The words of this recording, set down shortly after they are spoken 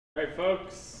All right,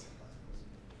 folks,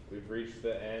 we've reached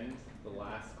the end, the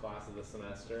last class of the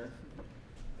semester.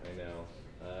 I know,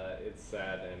 it's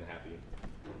sad and happy.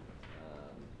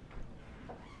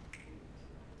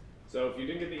 So if you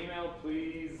didn't get the email,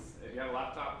 please, if you have a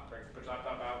laptop, put your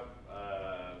laptop out,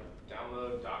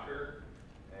 download Docker,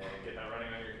 and get that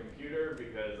running on your computer,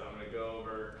 because I'm going to go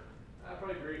over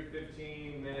probably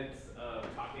 15 minutes of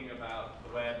talking about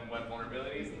the web and web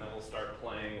vulnerabilities, and then we'll start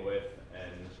playing with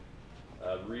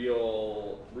a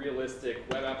realistic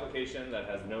web application that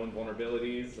has known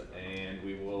vulnerabilities, and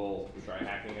we will try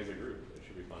hacking as a group. It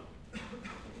should be fun.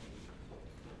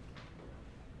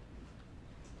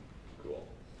 Cool.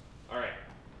 All right.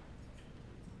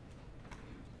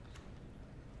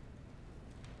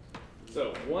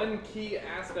 So one key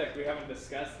aspect we haven't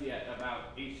discussed yet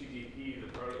about HTTP, the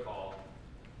protocol.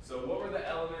 So what were the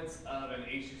elements of an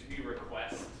HTTP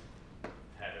request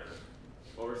header?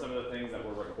 What were some of the things that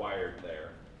were required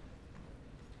there?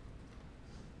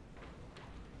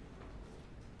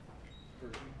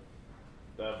 Version.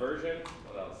 The version.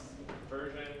 What else?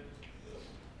 Version.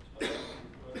 The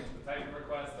type of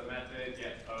request, the method,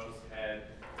 get, post, head,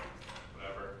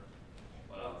 whatever.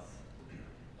 What else?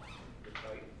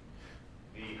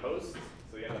 The host.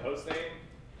 So you have the host name.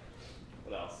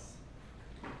 What else?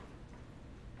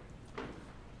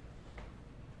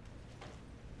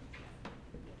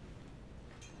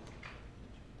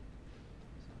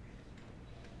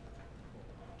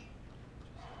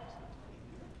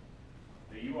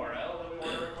 URL that we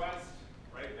want to request,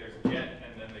 right? There's get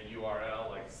and then the URL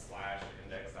like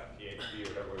 /index.php or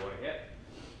whatever we want to get.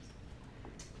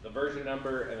 The version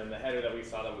number and then the header that we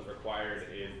saw that was required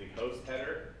is the host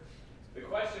header. The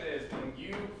question is, when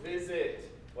you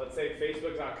visit, let's say,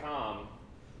 facebook.com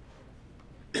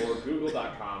or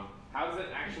google.com, how does it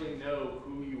actually know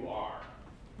who you are?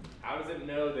 How does it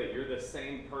know that you're the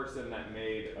same person that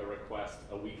made a request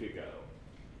a week ago?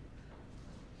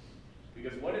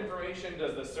 Because what information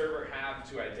does the server have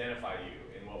to identify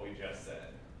you in what we just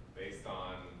said, based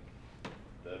on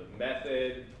the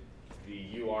method, the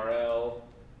URL,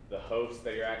 the host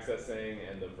that you're accessing,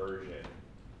 and the version?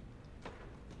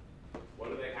 What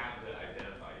do they have to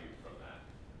identify you from that?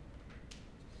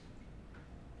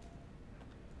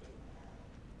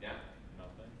 Yeah?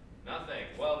 Nothing.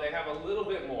 Well, they have a little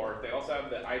bit more. They also have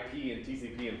the IP and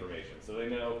TCP information. So they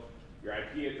know your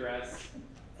IP address,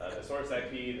 the source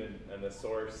IP, and the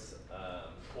source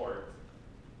port.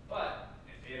 But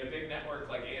in a big network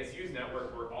like ASU's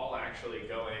network, we're all actually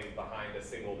going behind a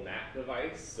single NAT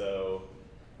device. So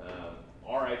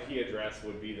our IP address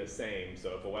would be the same.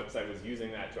 So if a website was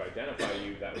using that to identify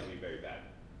you, that would be very bad.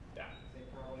 Yeah? They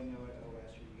probably know what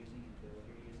OS you're using and build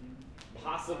you're using.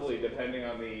 Possibly, depending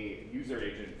on the user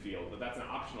agent field, but that's an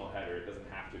optional header. It doesn't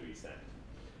have to be sent.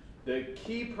 The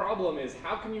key problem is,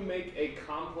 how can you make a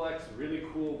complex, really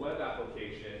cool web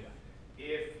application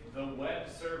if the web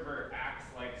server acts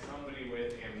like somebody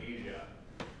with amnesia?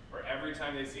 Where every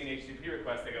time they see an HTTP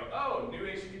request, they go, oh, new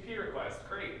HTTP request,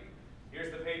 great.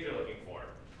 Here's the page you're looking for.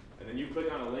 And then you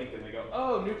click on a link and they go,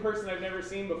 oh, new person I've never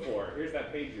seen before. Here's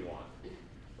that page you want.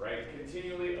 Right?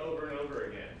 Continually over and over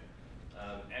again.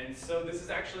 And so this is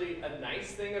actually a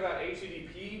nice thing about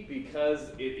HTTP because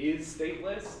it is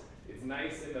stateless. It's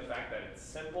nice in the fact that it's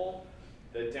simple.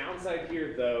 The downside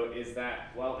here, though, is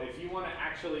that, well, if you want to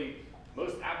actually,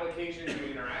 most applications you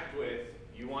interact with,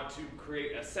 you want to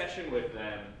create a session with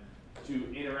them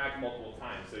to interact multiple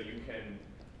times. So you can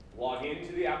log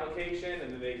into the application,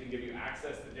 and then they can give you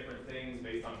access to different things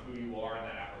based on who you are in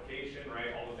that application,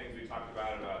 right? All the things we talked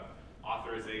about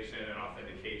authorization and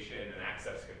authentication and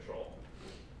access control.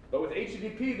 But with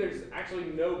HTTP, there's actually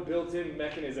no built-in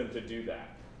mechanism to do that.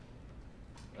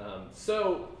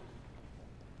 So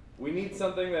we need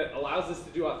something that allows us to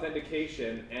do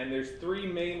authentication, and there's three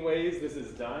main ways this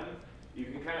is done. You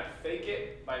can kind of fake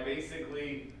it by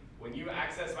basically, when you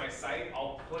access my site,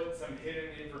 I'll put some hidden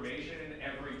information in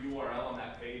every URL on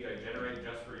that page I generate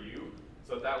just for you.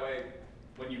 So that way,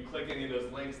 when you click any of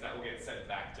those links, that will get sent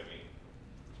back to me.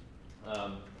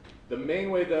 The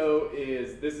main way, though,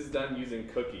 is this is done using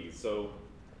cookies. So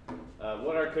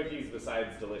what are cookies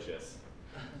besides delicious?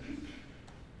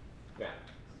 Yeah.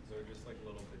 So they're just like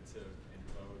little bits of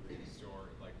info that you store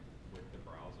like with the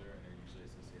browser, and they're usually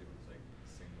associated with like a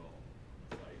single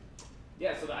site.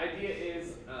 Yeah, so the idea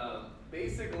is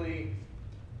basically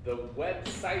the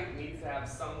website needs to have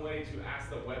some way to ask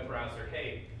the web browser,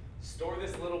 hey, store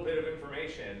this little bit of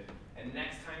information, and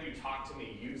next time you talk to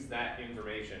me, use that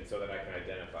information so that I can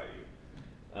identify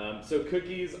you. So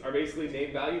cookies are basically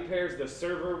name value pairs. The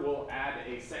server will add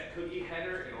a set cookie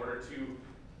header in order to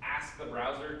ask the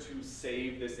browser to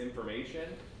save this information.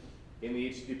 in the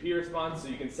HTTP response, so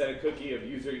you can set a cookie of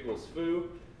user equals foo,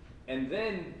 and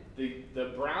then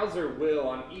the browser will,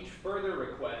 on each further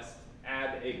request,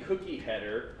 add a cookie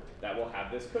header that will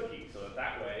have this cookie, so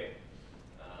that way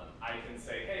I can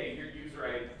say, hey, your user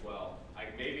ID, well,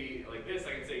 maybe like this,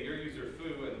 I can say your user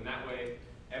foo, and that way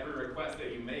every request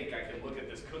that you make, I can look at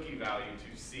this cookie value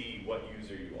to see what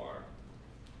user you are.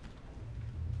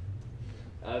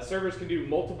 Servers can do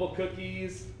multiple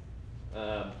cookies.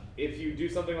 If you do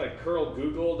something like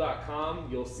curlgoogle.com,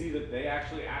 you'll see that they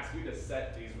actually ask you to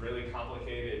set these really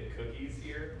complicated cookies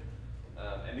here.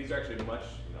 And these are actually much,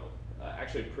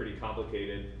 actually pretty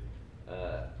complicated.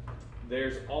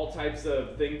 There's all types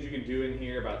of things you can do in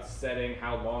here about setting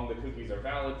how long the cookies are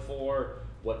valid for,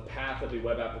 what path of the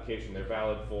web application they're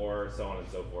valid for, so on and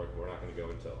so forth. We're not going to go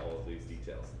into all of these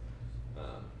details.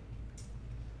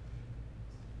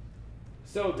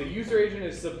 So the user agent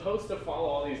is supposed to follow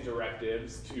all these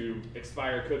directives to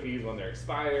expire cookies when they're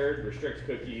expired, restrict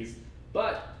cookies,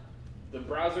 but the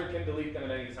browser can delete them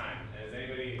at any time. Has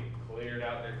anybody cleared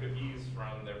out their cookies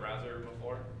from their browser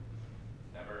before?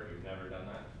 Never? You've never done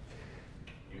that?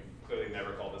 You've clearly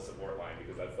never called the support line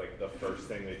because that's like the first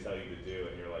thing they tell you to do,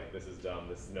 and you're like, this is dumb,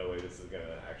 no way this is going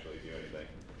to actually do anything.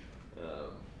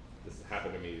 This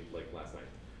happened to me like last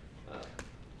night.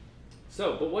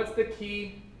 But what's the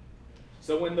key?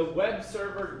 So when the web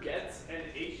server gets an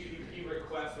HTTP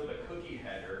request with a cookie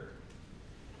header,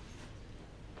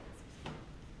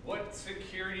 what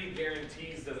security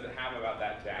guarantees does it have about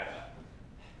that data?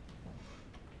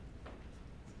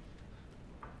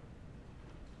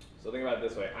 So think about it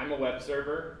this way. I'm a web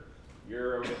server.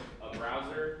 You're a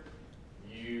browser.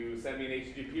 You send me an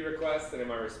HTTP request, and in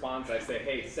my response I say,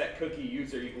 hey, set cookie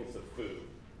user equals to foo.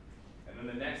 And then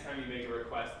the next time you make a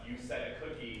request, you set a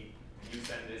cookie, you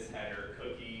send this header,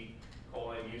 cookie,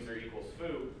 user equals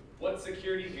foo. What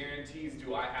security guarantees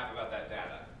do I have about that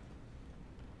data?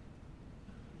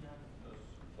 None.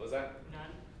 What was that?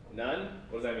 None. None?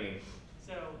 What does that mean?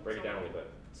 So break it down a little bit.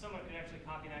 Someone could actually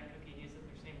copy that cookie and use it in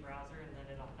their same browser, and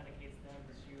then it authenticates them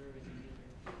as you as a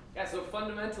user. Yeah, so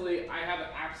fundamentally, I have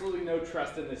absolutely no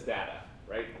trust in this data,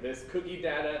 right? This cookie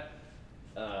data,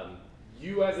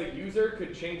 you as a user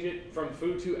could change it from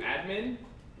foo to admin.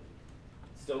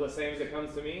 Still the same as it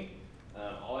comes to me.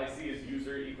 All I see is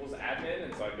user equals admin,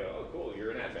 and so I go, oh cool,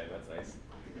 you're an admin, that's nice.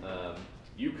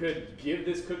 You could give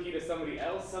this cookie to somebody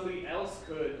else. Somebody else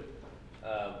could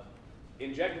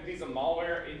inject a piece of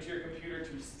malware into your computer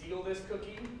to steal this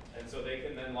cookie, and so they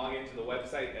can then log into the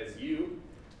website as you.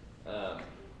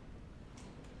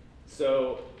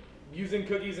 So using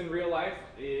cookies in real life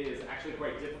is actually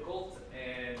quite difficult,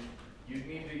 and you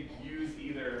need to use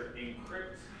either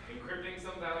encrypting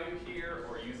some value here,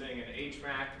 or using an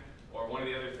HMAC, or one of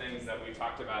the other things that we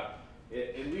talked about,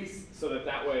 at least so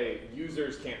that way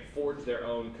users can't forge their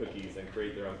own cookies and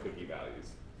create their own cookie values.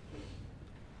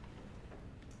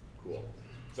 Cool.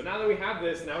 So now that we have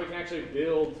this, now we can actually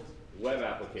build web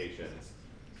applications.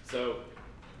 So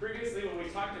previously what we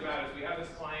talked about is we have this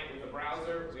client with a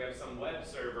browser, we have some web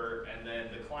server, and then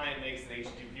the client makes an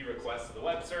HTTP request to the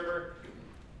web server.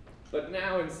 But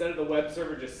now, instead of the web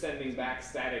server just sending back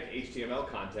static HTML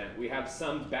content, we have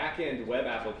some back-end web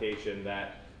application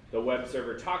that the web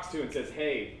server talks to and says,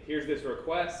 hey, here's this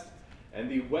request.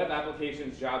 And the web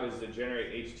application's job is to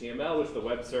generate HTML, which the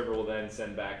web server will then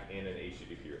send back in an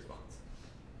HTTP response.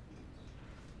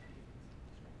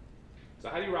 So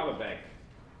how do you rob a bank?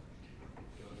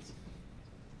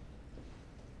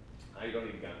 You don't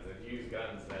need guns. If you use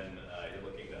guns, then you're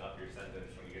looking to up your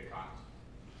sentence when you get caught.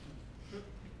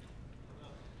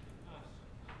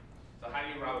 So how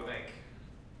do you rob a bank?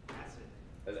 Acid.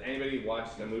 Has anybody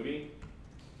watched a movie?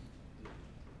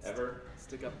 Ever?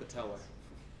 Stick up the teller.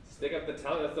 Stick up the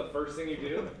teller? That's the first thing you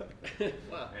do?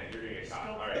 Wow. Man, you're gonna get caught.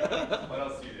 All right. What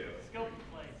else do you do? Scope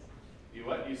the place. You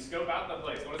what? You scope out the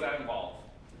place. What does that involve?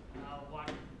 Watch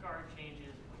guard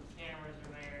changes, cameras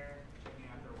are there. Checking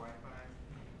out their Wi-Fi.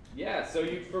 Yeah, so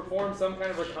you perform some kind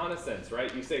of reconnaissance,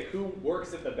 right? You say who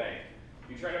works at the bank.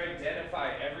 You try to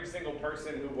identify every single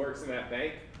person who works in that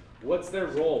bank. What's their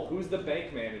role? Who's the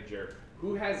bank manager?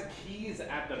 Who has keys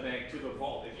at the bank to the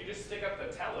vault? If you just stick up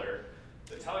the teller's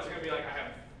going to be like, I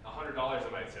have $100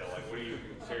 in my till. Like, what do you,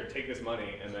 here, take this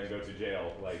money and then go to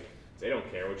jail. Like, they don't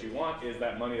care. What you want is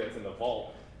that money that's in the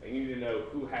vault. And you need to know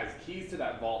who has keys to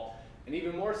that vault. And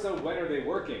even more so, when are they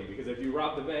working? Because if you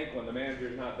rob the bank when the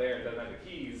manager's not there and doesn't have the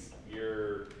keys,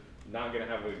 you're not going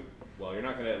to have you're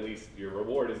not going to, at least your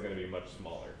reward is going to be much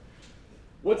smaller.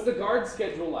 What's the guard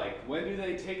schedule like? When do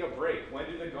they take a break? When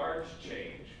do the guards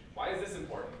change? Why is this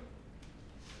important?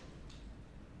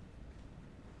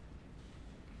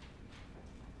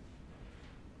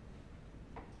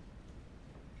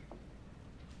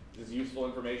 is useful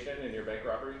information in your bank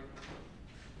robbery?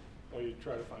 Well, you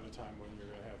try to find a time when you're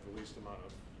going to have the least amount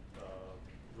of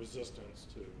resistance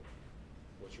to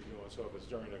what you're doing. So if it's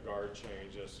during a guard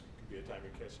change, this could be a time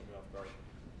you catch somebody off guard.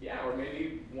 Yeah, or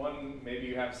maybe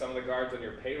you have some of the guards on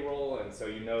your payroll, and so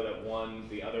you know that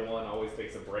the other one always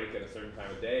takes a break at a certain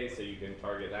time of day, so you can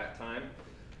target that time.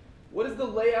 What does the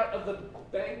layout of the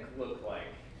bank look like?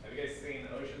 Have you guys seen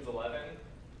Ocean's 11?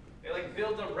 They like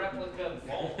build a replica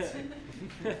vault.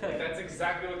 Like, that's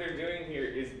exactly what they're doing here,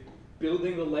 is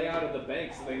building the layout of the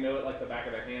bank so they know it like the back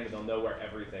of their hand and they'll know where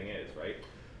everything is, right?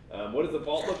 What does the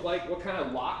vault look like? What kind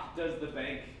of lock does the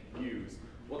bank use?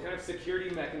 What kind of security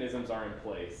mechanisms are in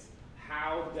place?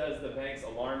 How does the bank's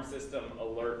alarm system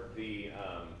alert the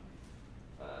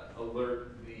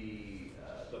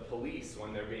police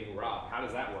when they're being robbed? How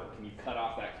does that work? Can you cut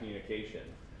off that communication?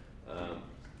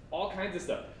 All kinds of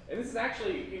stuff. And this is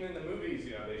actually, even in the movies,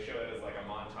 you know, they show it as like a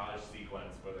montage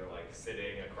sequence where they're like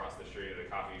sitting across the street at a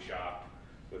coffee shop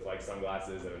with like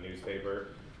sunglasses and a newspaper,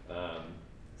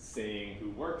 seeing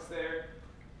who works there.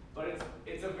 But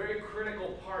it's a very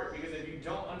critical part, because if you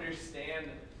don't understand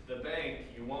the bank,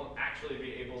 you won't actually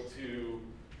be able to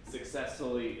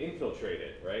successfully infiltrate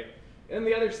it, right? And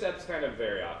the other steps kind of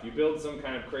vary off. You build some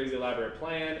kind of crazy elaborate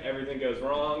plan, everything goes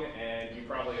wrong, and you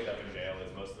probably end up in jail,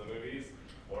 as most of the movies,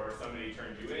 or somebody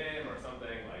turns you in or something.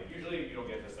 Like, usually you don't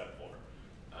get to step 4.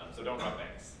 So don't rob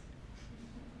banks.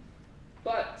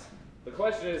 But the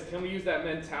question is, can we use that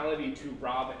mentality to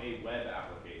rob a web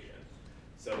application?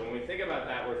 So when we think about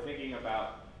that, we're thinking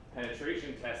about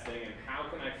penetration testing and how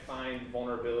can I find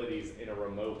vulnerabilities in a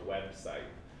remote website.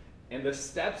 And the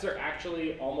steps are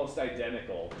actually almost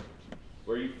identical.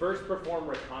 Where you first perform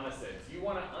reconnaissance, you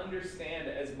want to understand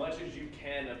as much as you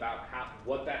can about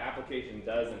what that application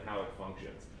does and how it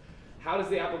functions. How does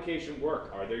the application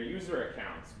work? Are there user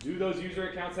accounts? Do those user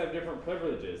accounts have different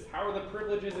privileges? How are the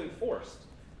privileges enforced?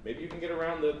 Maybe you can get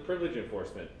around the privilege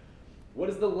enforcement. What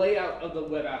does the layout of the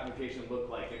web application look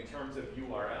like in terms of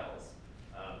URLs?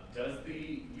 Does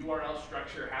the URL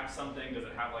structure have something? Does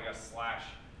it have like a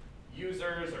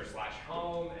 /users or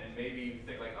 /home? And maybe you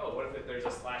think like, oh, what if there's a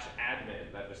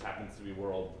 /admin that just happens to be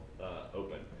world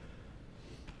open?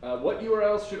 What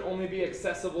URLs should only be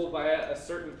accessible via a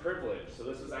certain privilege? So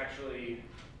this was actually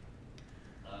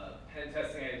pen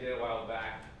testing I did a while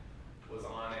back, was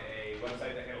on a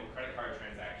website that handled credit card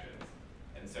transactions.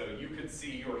 And so you could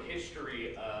see your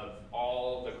history of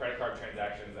all the credit card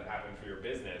transactions that happened for your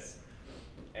business.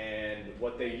 And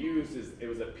what they used is, it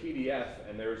was a PDF,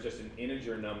 and there was just an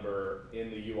integer number in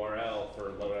the URL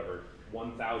for whatever,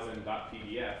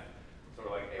 1000.pdf. So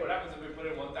we're like, hey, what happens if we put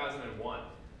in 1001?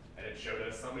 And it showed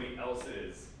us somebody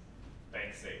else's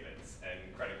bank statements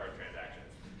and credit card transactions.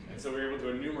 And so we were able to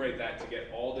enumerate that to get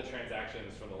all the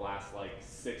transactions from the last like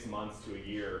 6 months to a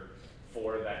year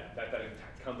for that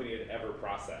company had ever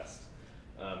processed.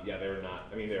 Yeah, they were not,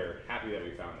 I mean, they were happy that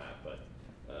we found that, but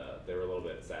they were a little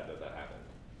bit sad that that happened.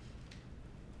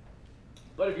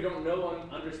 But if you don't know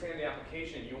and understand the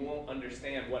application, you won't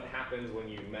understand what happens when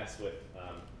you mess with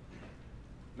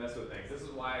things. This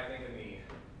is why I think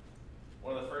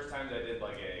one of the first times I did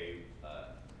like a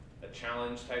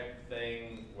challenge type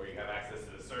thing where you have access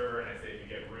to the server, and I say if you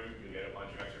get root, you get a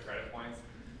bunch of extra credit points.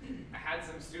 I had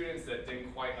some students that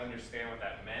didn't quite understand what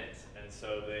that meant, and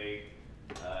so they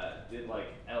did like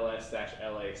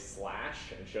ls-la/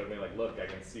 and showed me like, look, I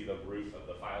can see the root of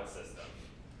the file system.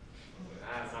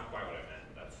 That's not quite what I meant.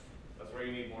 That's where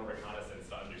you need more reconnaissance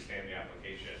to understand the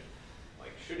application.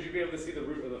 Like, should you be able to see the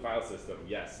root of the file system?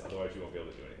 Yes, otherwise you won't be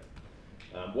able to do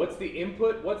anything. What's the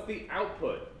input? What's the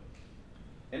output?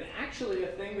 And actually, a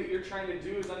thing that you're trying to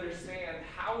do is understand,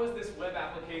 how is this web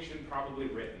application probably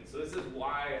written? So this is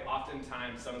why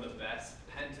oftentimes some of the best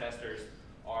pen testers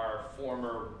are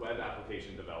former web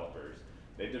application developers.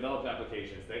 They've developed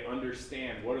applications. They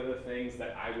understand what are the things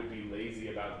that I would be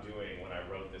lazy about doing when I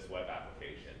wrote this web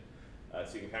application.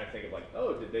 So you can kind of think of like,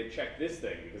 oh, did they check this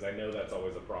thing? Because I know that's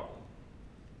always a problem.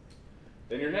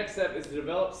 Then your next step is to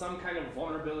develop some kind of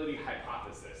vulnerability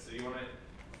hypothesis. So you want to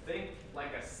think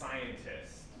like a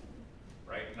scientist,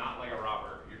 right? Not like a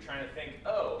robber. You're trying to think,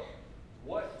 oh,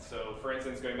 what? So for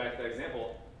instance, going back to that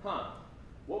example,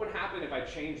 what would happen if I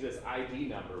change this ID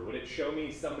number? Would it show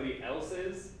me somebody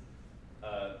else's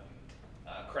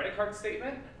credit card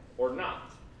statement or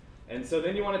not? And so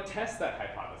then you want to test that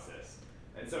hypothesis.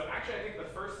 And so actually, I think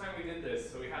the first time we did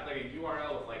this, so we had like a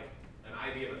URL with like an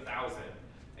ID of 1,000,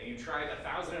 and you tried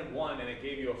 1001, and it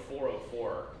gave you a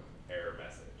 404 error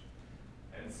message.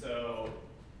 And so,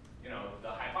 you know, the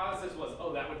hypothesis was,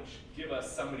 oh, that would give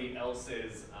us somebody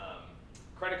else's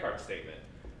credit card statement.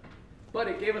 but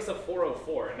it gave us a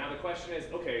 404. And now the question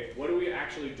is, okay, what do we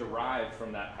actually derive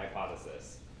from that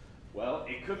hypothesis? Well,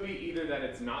 it could be either that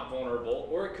it's not vulnerable,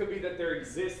 or it could be that there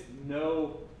exists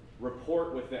no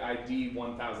report with the ID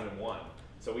 1001.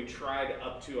 So we tried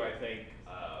up to, I think,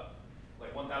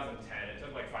 like 1010. It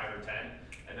took like 5 or 10,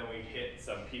 and then we hit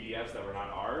some PDFs that were not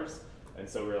ours. And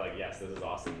so we were like, yes, this is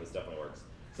awesome. This definitely works.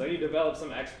 So you develop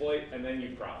some exploit, and then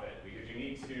you profit, because you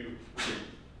need to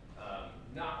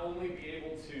not only be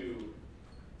able to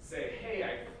say,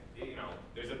 hey,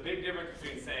 there's a big difference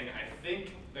between saying, I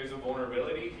think there's a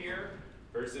vulnerability here,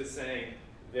 versus saying,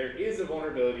 there is a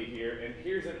vulnerability here, and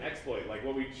here's an exploit. Like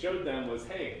what we showed them was,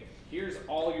 hey, here's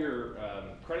all your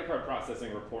credit card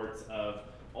processing reports of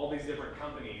all these different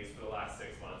companies for the last 6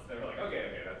 months. They were like,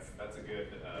 okay, that's a good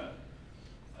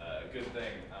good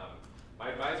thing. My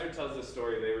advisor tells this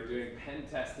story. They were doing pen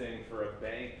testing for a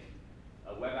bank,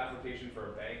 a web application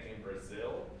for a bank in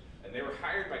Brazil, and they were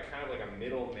hired by kind of like a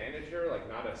middle manager, like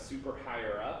not a super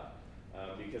higher up,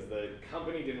 because the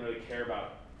company didn't really care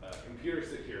about computer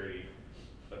security,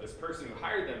 but this person who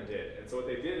hired them did. And so what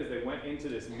they did is they went into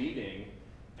this meeting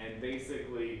and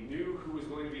basically knew who was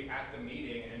going to be at the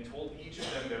meeting and told each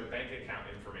of them their bank account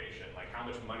information, like how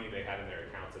much money they had in their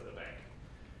accounts at the bank.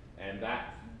 And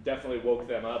that definitely woke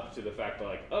them up to the fact that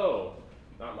like, oh,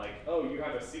 not like, oh, you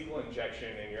have a SQL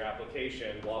injection in your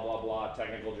application, blah, blah, blah,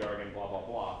 technical jargon, blah, blah,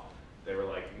 blah. They were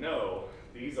like, no,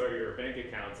 these are your bank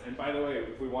accounts. And by the way,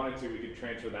 if we wanted to, we could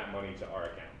transfer that money to our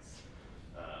accounts.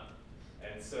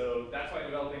 And so that's why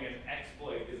developing an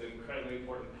exploit is an incredibly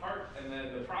important part. And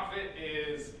then the profit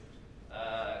is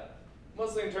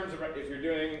mostly in terms of if you're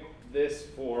doing this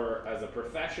as a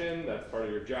profession, that's part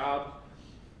of your job.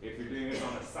 If you're doing this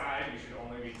on the side, you should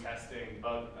only be testing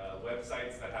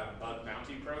websites that have bug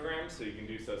bounty programs, so you can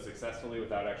do so successfully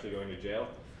without actually going to jail.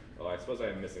 Oh, I suppose I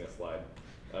am missing a slide.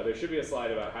 There should be a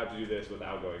slide about how to do this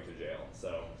without going to jail.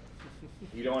 So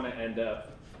you don't want to end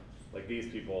up like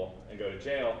these people and go to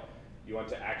jail. You want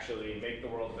to actually make the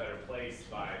world a better place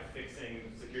by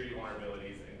fixing security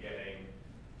vulnerabilities and getting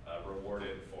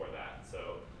rewarded for that.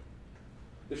 So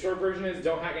the short version is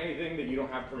don't hack anything that you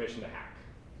don't have permission to hack.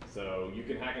 So you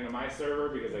can hack into my server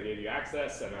because I gave you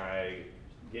access and I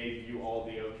gave you all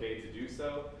the okay to do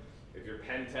so. If you're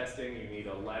pen testing, you need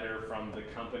a letter from the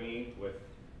company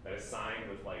that is signed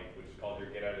with which is called your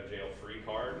get out of jail free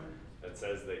card that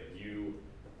says that you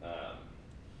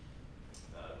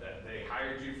that they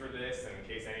hired you for this, and in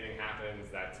case anything happens,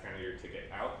 that's kind of your ticket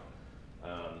out.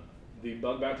 The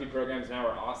bug bounty programs now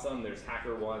are awesome. There's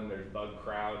HackerOne, there's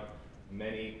BugCrowd.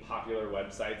 Many popular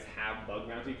websites have bug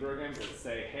bounty programs that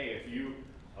say, hey, if you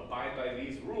abide by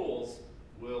these rules,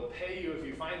 we'll pay you if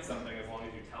you find something as long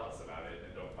as you tell us about it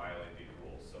and don't violate these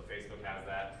rules. So Facebook has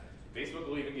that. Facebook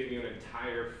will even give you an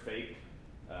entire fake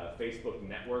Facebook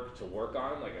network to work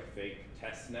on, like a fake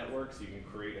test network, so you can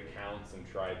create accounts and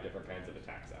try different kinds of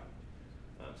attacks out.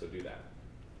 So do that.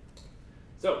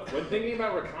 So when thinking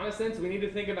about reconnaissance, we need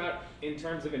to think about in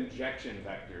terms of injection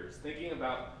vectors, thinking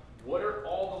about what are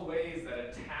all the ways that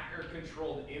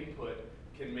attacker-controlled input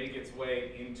can make its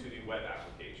way into the web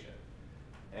application.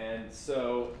 And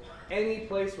so any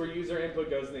place where user input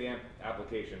goes in the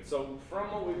application. So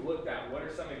from what we've looked at, what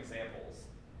are some examples?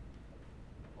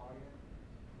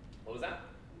 What was that?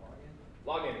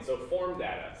 Login. So form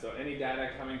data. So any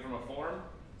data coming from a form.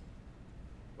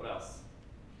 What else?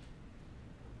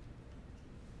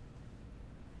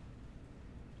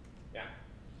 Yeah.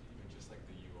 Even just like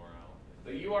the URL.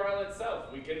 The URL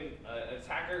itself. We can an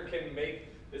attacker can make.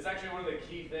 This is actually one of the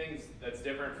key things that's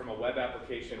different from a web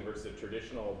application versus a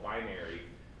traditional binary.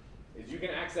 Is you can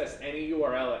access any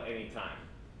URL at any time.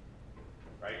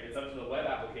 Right? It's up to the web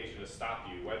application to stop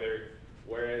you.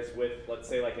 Whereas with, let's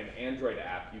say, like an Android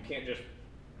app, you can't just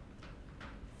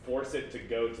force it to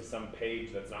go to some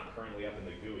page that's not currently up in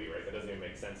the GUI, right? That doesn't even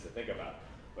make sense to think about.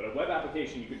 But a web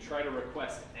application, you could try to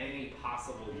request any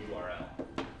possible URL.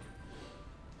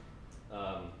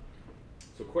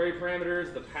 So query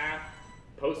parameters, the path,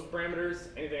 post parameters,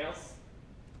 anything else?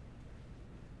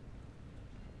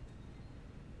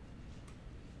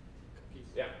 Cookies.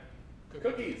 Yeah.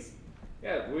 Cookies.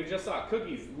 Yeah, we just saw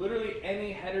cookies, literally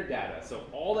any header data. So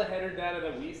all the header data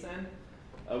that we send,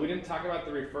 we didn't talk about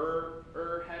the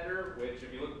referrer header, which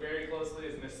if you look very closely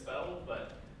is misspelled,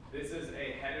 but this is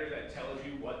a header that tells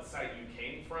you what site you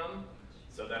came from,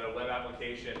 so that a web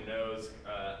application knows,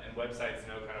 and websites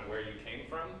know kind of where you came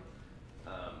from.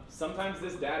 Sometimes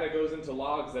this data goes into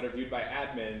logs that are viewed by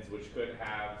admins, which could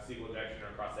have SQL injection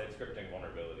or cross-site scripting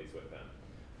vulnerabilities with them.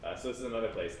 So this is another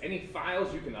place. Any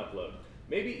files you can upload.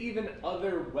 Maybe even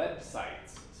other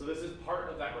websites. So this is part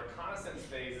of that reconnaissance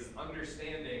phase, is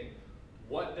understanding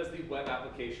what does the web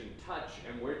application touch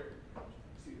and where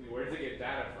does it get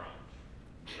data from,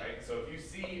 right? So if you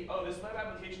see, oh, this web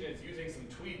application is using some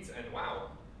tweets and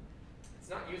wow, it's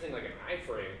not using like an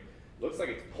iframe, looks like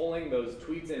it's pulling those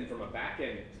tweets in from a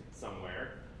backend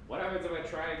somewhere. What happens if I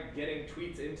try getting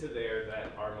tweets into there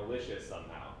that are malicious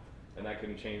somehow? And that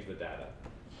can change the data.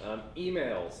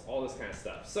 Emails, all this kind of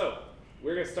stuff. So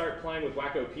we're going to start playing with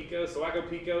WackoPicko. So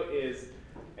WackoPicko is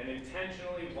an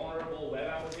intentionally vulnerable web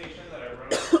application that I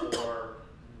wrote for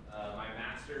my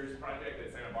master's project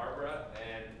at Santa Barbara.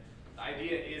 And the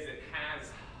idea is it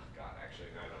has, God, actually,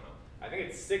 I don't know. I think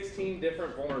it's 16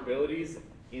 different vulnerabilities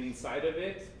inside of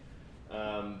it,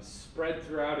 spread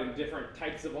throughout in different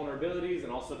types of vulnerabilities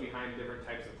and also behind different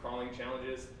types of crawling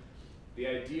challenges. The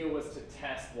idea was to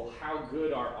test, well, how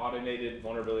good are automated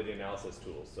vulnerability analysis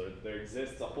tools? So there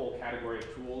exists a whole category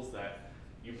of tools that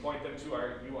you point them to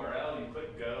our URL, you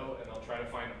click go, and they'll try to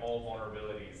find all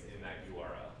vulnerabilities in that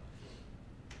URL.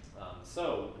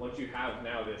 So once you have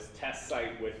now this test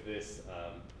site with this,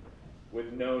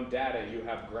 with known data, you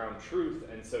have ground truth,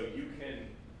 and so you can,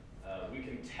 we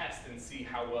can test and see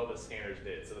how well the scanners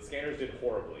did. So the scanners did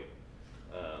horribly.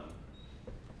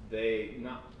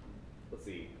 Let's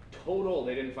see, total,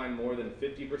 they didn't find more than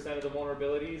 50% of the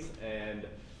vulnerabilities, and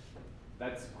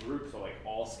that's groups, so like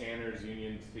all scanners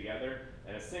unioned together,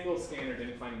 and a single scanner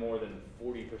didn't find more than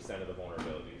 40% of the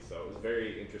vulnerabilities, so it was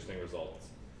very interesting results.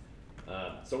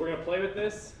 So we're gonna play with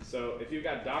this. So if you've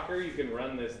got Docker, you can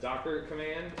run this Docker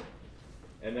command,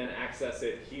 and then access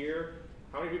it here.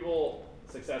 How many people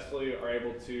successfully are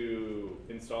able to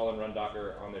install and run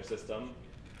Docker on their system,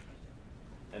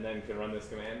 and then can run this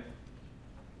command?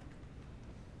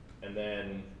 And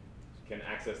then can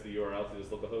access the URL through this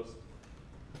localhost?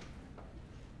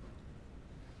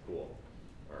 Cool.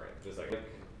 All right, just like, I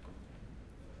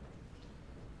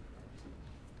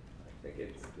think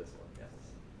it's this one, yes.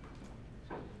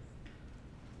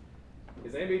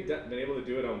 Has anybody been able to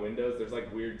do it on Windows? There's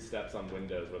like weird steps on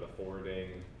Windows where the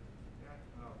forwarding.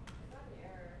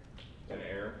 An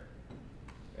error?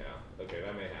 Yeah, okay,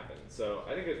 that may happen. So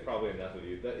I think there's probably enough of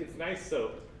you. It's nice,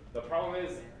 so the problem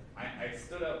is, I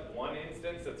stood up one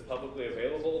instance that's publicly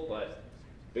available, but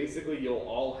basically you'll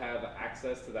all have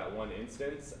access to that one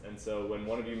instance, and so when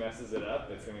one of you messes it up,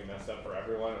 it's going to be messed up for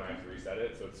everyone, and I have to reset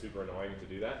it, so it's super annoying to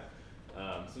do that.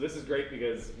 So this is great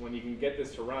because when you can get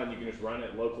this to run, you can just run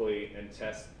it locally and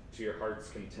test to your heart's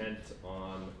content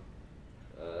on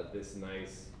this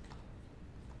nice,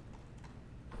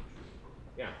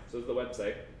 yeah, so it's the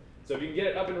website. So if you can get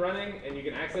it up and running and you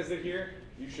can access it here,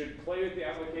 you should play with the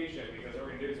application, because what we're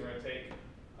going to do is we're going to take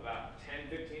about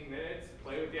 10-15 minutes,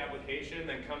 play with the application,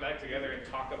 then come back together and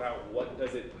talk about what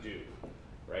does it do,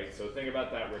 right? So think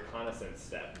about that reconnaissance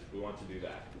step. We want to do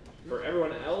that. For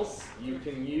everyone else, you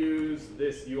can use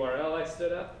this URL I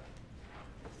stood up.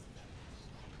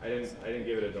 I didn't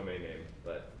give it a domain name,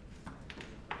 but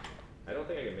I don't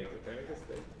think I can make it. Can I make this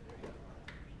big?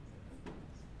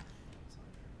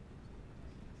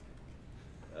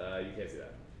 You can't see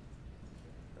that.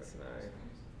 That's nice.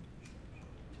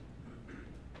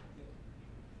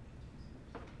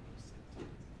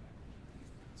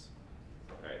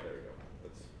 All right, there we go.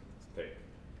 Let's take.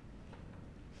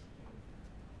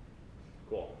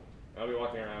 Cool. I'll be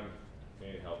walking around. If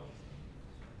you need help,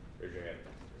 raise your hand.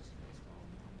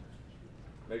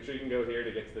 Make sure you can go here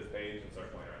to get to this page and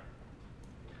start playing around.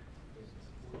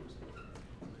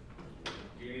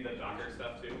 Do you need the Docker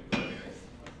stuff too? That'd be nice.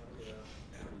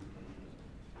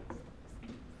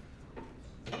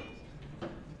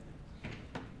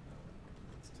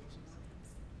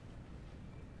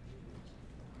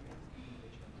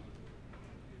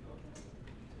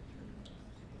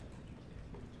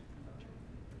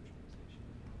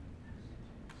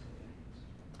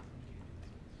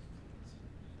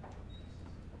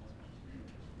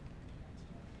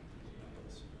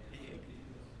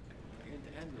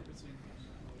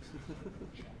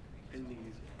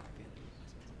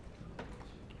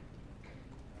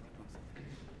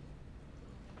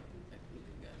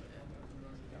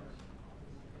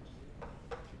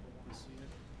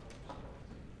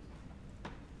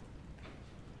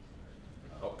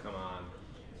 Oh, come on.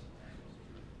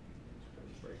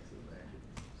 Breaks in there.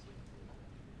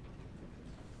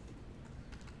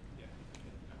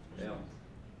 Yeah.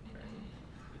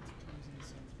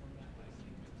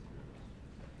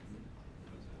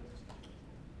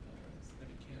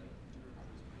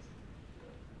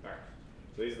 Alright,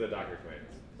 so these are the Docker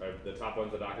commands. The top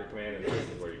one's the Docker command, and this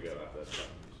is where you go after that stuff.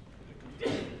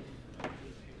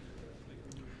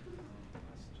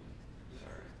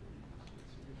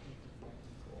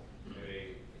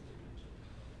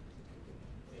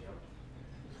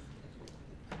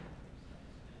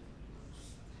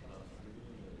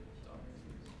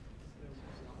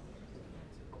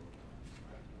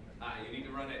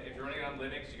 run it, if you're running it on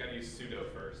Linux, you gotta use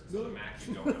sudo first. So the Mac,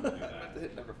 you don't have to do that. They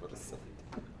never put a sign.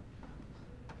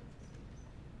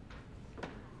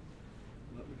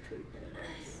 Let me trade that.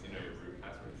 You know your root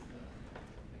password?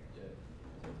 Yeah.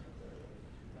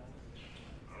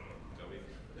 Adobe?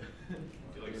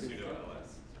 Do you like sudo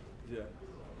ls? Yeah.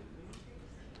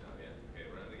 Oh yeah. Okay,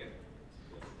 run it again.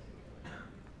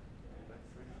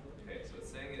 Okay, so it's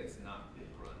saying it's not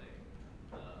running.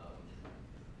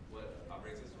 What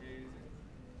operating system are you using?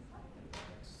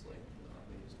 It's like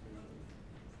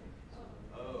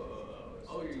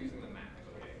Oh, you're using the Mac.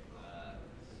 Okay.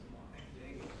 I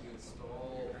think you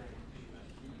install. I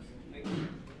think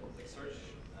like search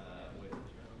with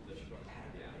the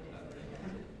yeah.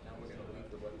 I'm gonna leave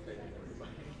the website and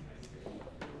everybody.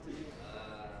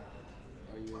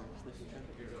 Are you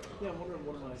Yeah, I'm wondering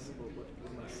what am I supposed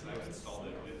I've installed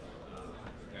it with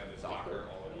this Docker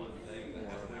all-in-one thing that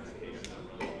has an application that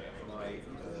runs away from my.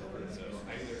 So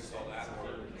I either install that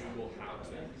or Google how to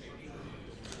make sure.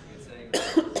 It's saying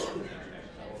because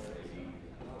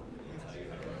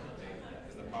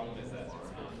the problem is that it's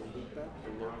not. loop back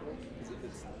or local? Because if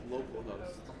it's local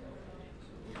host.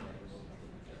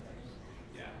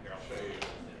 Yeah, here I'll show you.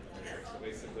 Here, so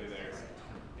basically there's,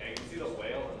 yeah, you can see the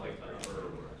whale and like the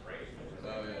bird, right?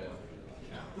 Oh yeah.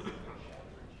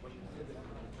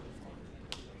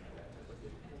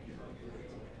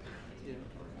 Yeah.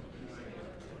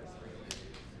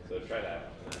 So try that.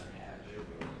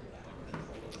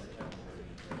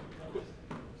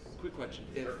 Quick question.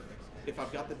 If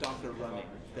I've got the Docker running,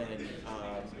 then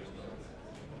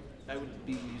I would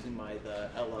be using the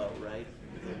LO, right?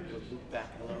 The loopback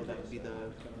LO. That would be the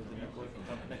network.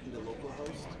 If I'm connecting to the local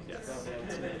host. Yes. That way I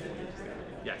would see it.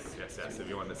 Yes, if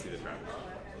you want to see the traffic.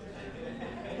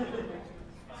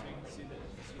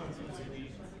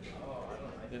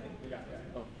 Yeah.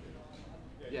 Oh.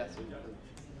 Yeah. So.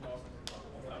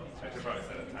 I should probably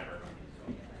set a timer.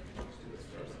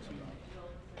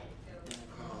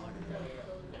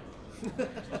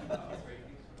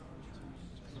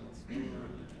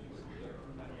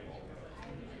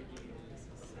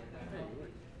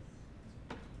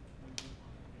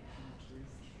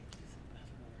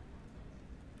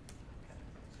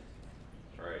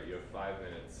 All right, you have 5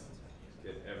 minutes.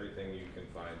 Get everything you can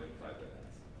find in 5 minutes.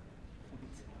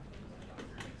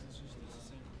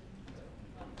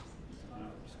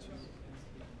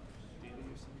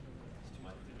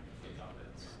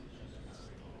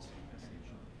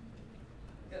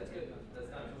 Yeah, that's good. That's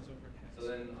done. So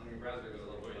then on your browser, go to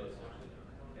localhost.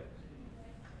 Yep.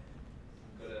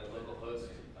 Go to localhost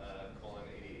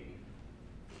 :8080.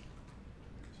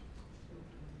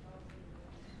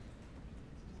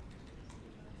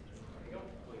 There you go.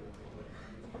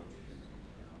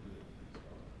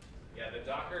 Yeah, the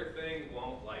Docker thing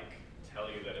won't like tell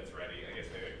you that it's ready. I guess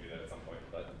maybe I can do that at some point,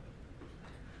 but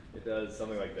it does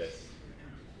something like this.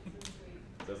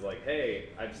 It says like, hey,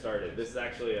 I've started. This is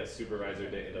actually a supervisor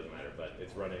data. It doesn't matter, but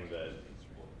it's running the.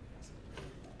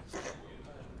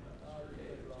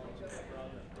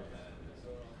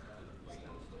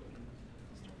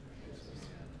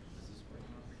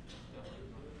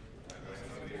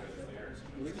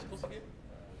 Were we supposed to get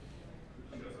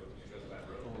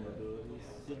vulnerabilities?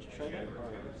 Did you try that? Or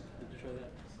did you try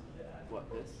that? What,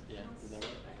 this? Yeah, is that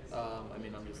right? I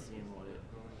mean, I'm just seeing what it.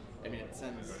 I mean, it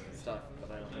sends stuff,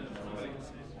 but I don't even know what it is.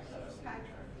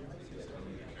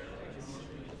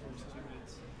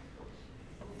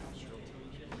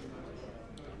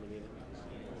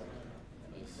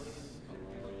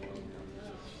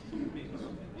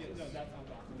 No, that's not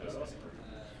Docker.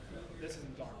 This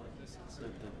isn't Docker. This is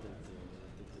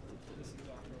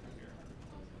Docker over here.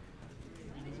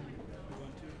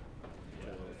 Ubuntu.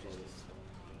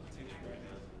 Take it right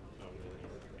now.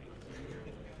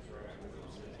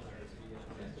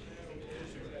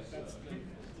 That's the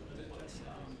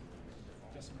desktop.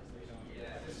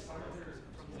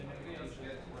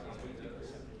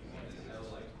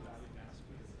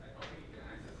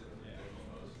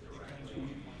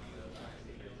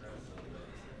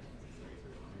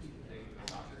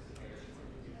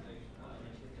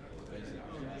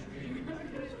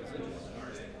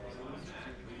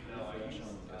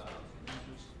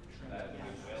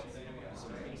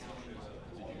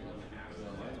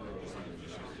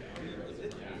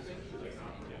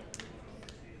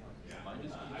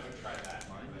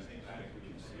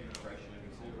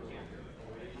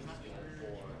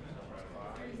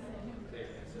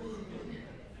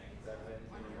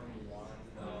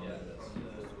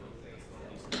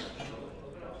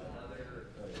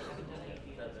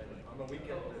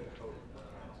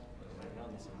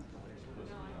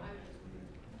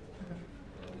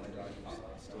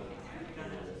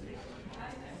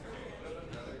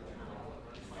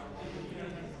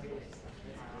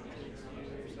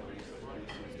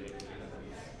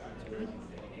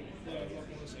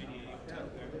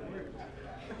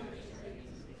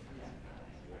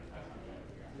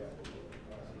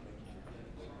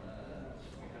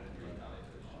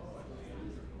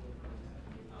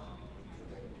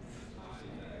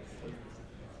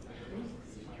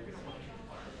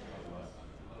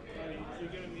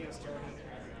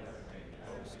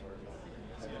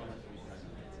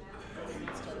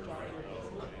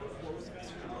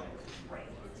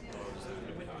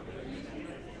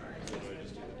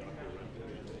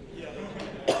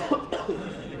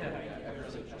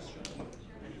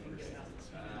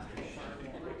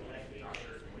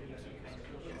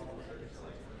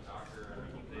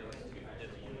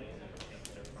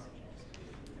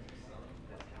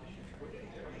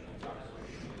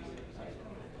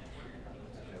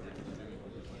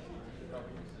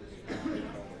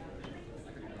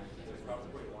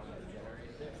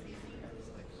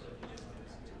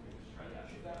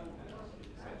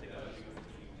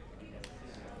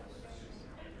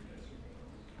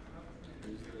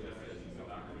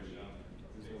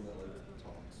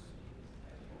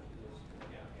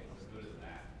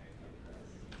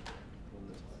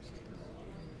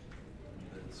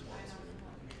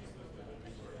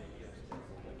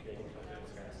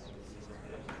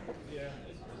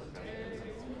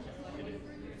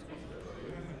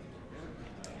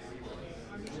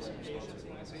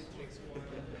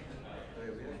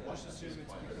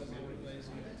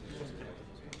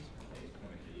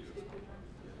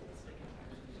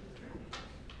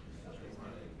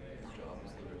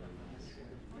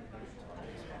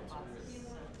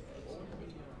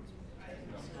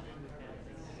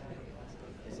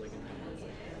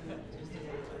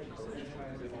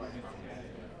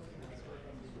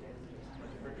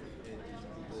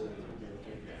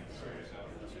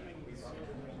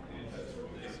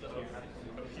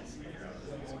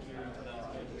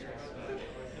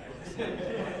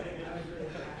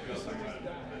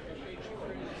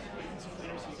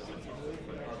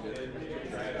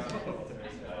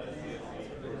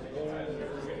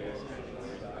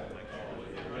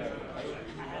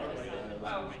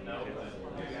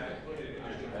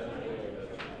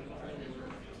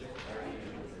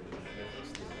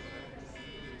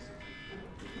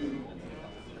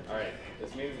 All right,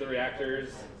 this means the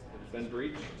reactor's been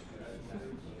breached.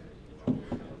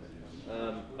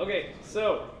 Okay,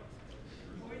 so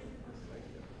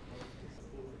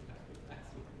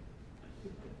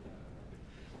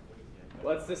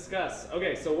let's discuss.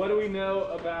 Okay, so what do we know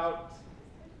about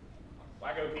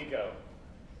WackoPicko?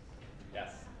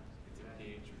 Yes. It's a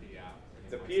PHP app.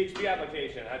 It's a PHP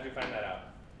application. How'd you find that out?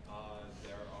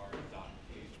 There are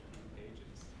 .php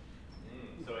pages.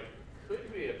 So it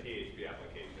could be a PHP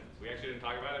application. We actually didn't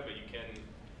talk about it, but you can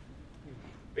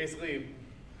basically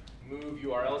move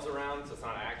URLs around, so it's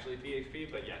not actually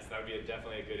PHP, but yes, that would be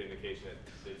definitely a good indication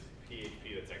that it's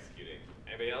PHP that's executing.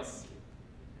 Anybody else?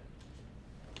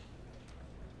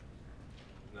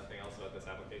 Nothing else about this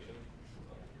application?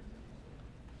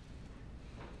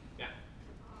 Yeah.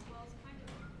 Well, it's kind of,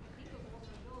 I think, a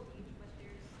vulnerability, but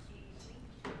there's a link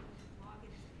to log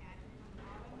in as an admin on the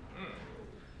bottom.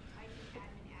 I think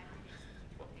admin is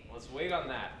okay. Let's wait on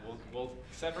that. We'll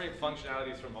separate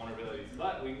functionalities from vulnerabilities,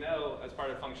 but we know as part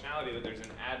of functionality that there's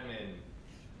an admin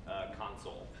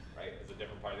console, right? It's a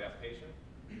different part of the application.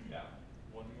 Yeah.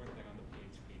 One more thing on the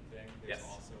PHP thing. There's Yes.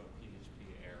 also a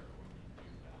PHP error when you do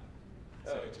that.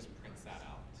 So Oh. it just prints that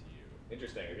out to you.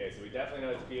 Interesting. Okay, so we definitely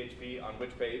know it's PHP on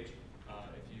which page?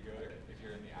 If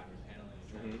you're in the admin panel and you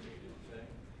try to create a thing,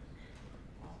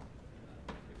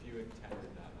 if you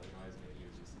intended that, otherwise maybe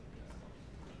it's just like a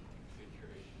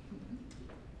configuration.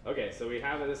 Okay, so we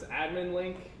have this admin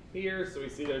link here, so we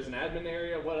see there's an admin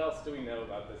area. What else do we know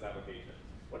about this application?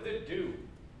 What does it do?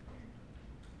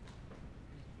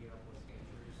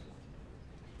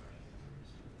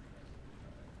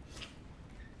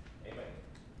 Anybody?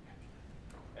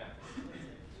 Yeah.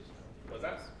 What's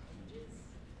that?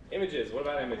 Images. What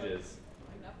about images?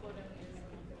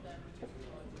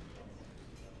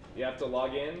 You have to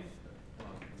log in.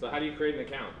 So how do you create an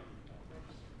account?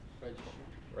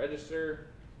 Register.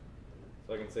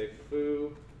 So I can say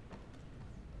foo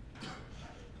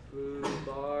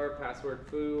bar, password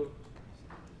foo,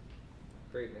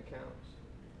 create an account.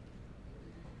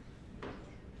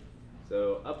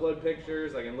 So upload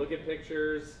pictures, I can look at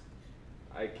pictures,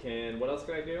 I can, what else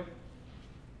can I do?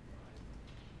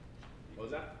 What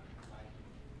was that?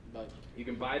 You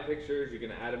can buy pictures, you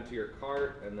can add them to your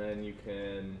cart, and then you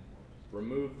can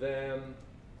remove them.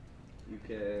 You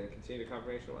can continue to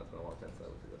confirmation. Well, that's been a long time since I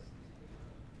looked at this.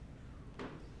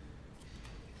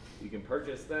 You can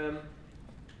purchase them.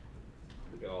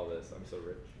 Look at all this. I'm so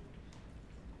rich.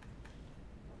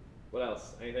 What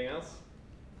else? Anything else?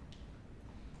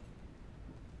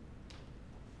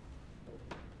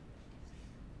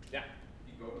 Yeah.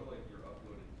 You go to like your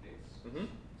uploaded pics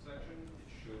section, it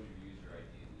shows your user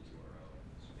ID and the URL.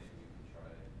 So maybe you can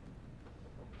try.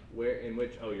 Where, in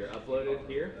which, oh, you're uploaded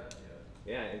here? That,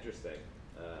 Yeah, interesting.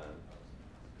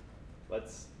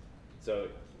 So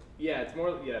yeah, it's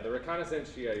more, yeah, the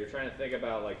reconnaissance, you're trying to think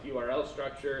about like URL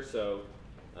structure, so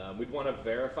we'd want to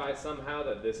verify somehow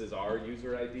that this is our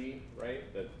user ID,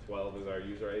 right? That 12 is our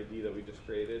user ID that we just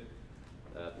created.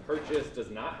 Purchase does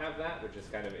not have that, which is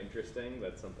kind of interesting.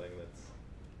 That's something that's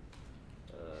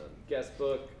guest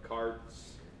book,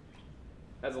 carts,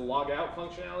 has a log out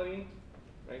functionality,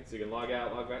 right? So you can log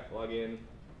out, log back, log in,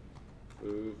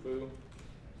 foo.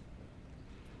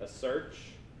 A search.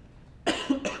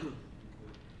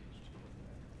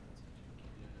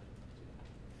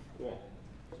 Cool.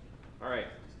 All right.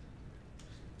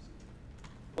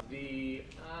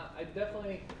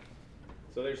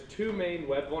 So there's two main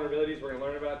web vulnerabilities we're going to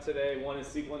learn about today. One is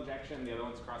SQL injection, the other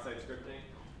one's cross-site scripting.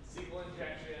 SQL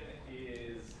injection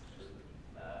is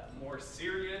more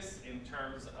serious in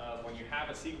terms of when you have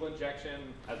a SQL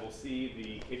injection, as we'll see,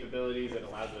 the capabilities it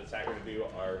allows an attacker to do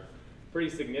are pretty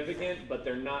significant, but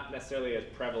they're not necessarily as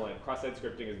prevalent. Cross-site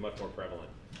scripting is much more prevalent.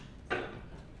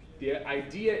 The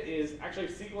idea is, actually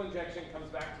SQL injection comes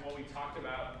back to what we talked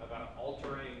about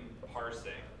altering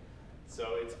parsing.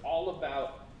 So it's all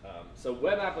about, so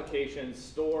web applications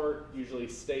store usually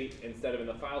state instead of in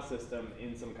the file system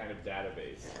in some kind of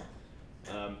database.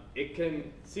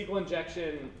 SQL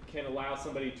injection can allow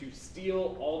somebody to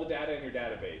steal all the data in your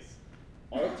database,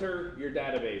 alter your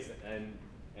database,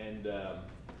 and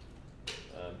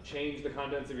change the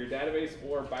contents of your database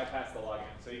or bypass the login.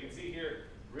 So you can see here,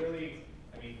 really,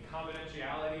 I mean,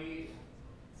 confidentiality,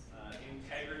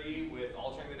 integrity with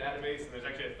altering the database, and there's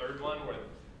actually a third one where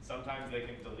sometimes they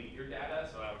can delete your data,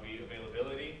 so that would be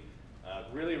availability.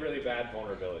 Really, really bad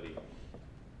vulnerability.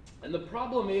 And the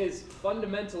problem is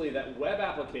fundamentally that web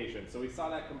application, so we saw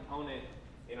that component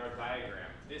in our diagram.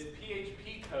 This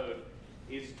PHP code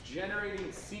is generating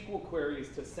SQL queries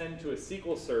to send to a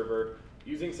SQL server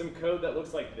using some code that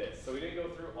looks like this. So we didn't go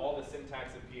through all the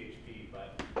syntax of PHP,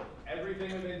 but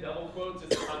everything within double quotes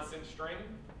is a constant string.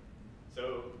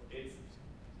 So it's,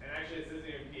 and actually this isn't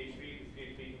even PHP,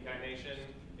 because PHP concatenation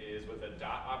is with a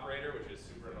dot operator, which is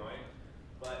super annoying.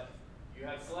 But you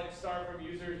have select star from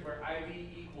users where ID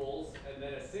equals, and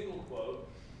then a single quote,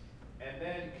 and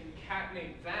then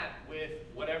concatenate that with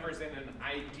whatever's in an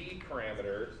ID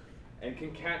parameter, and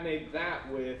concatenate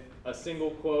that with a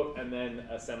single quote and then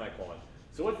a semicolon.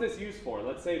 So what's this used for?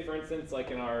 Let's say, for instance, like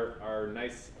in our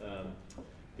nice,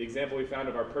 the example we found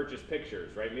of our purchase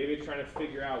pictures, right? Maybe it's trying to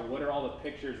figure out what are all the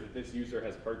pictures that this user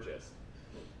has purchased.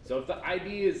 So if the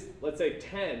ID is, let's say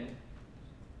 10,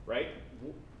 right?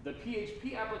 The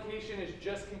PHP application is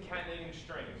just concatenating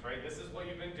strings, right? This is what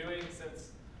you've been doing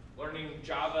since learning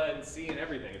Java and C and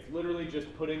everything. It's literally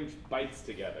just putting bytes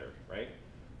together, right?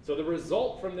 So the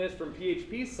result from this, from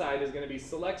PHP's side, is going to be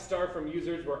select star from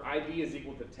users where ID is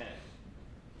equal to 10.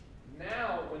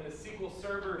 Now, when the SQL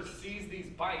server sees these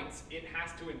bytes, it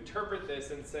has to interpret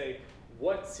this and say,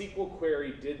 what SQL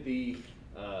query did the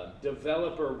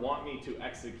developer want me to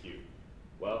execute?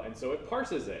 Well, and so it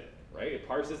parses it, right? It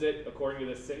parses it according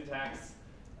to the syntax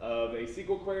of a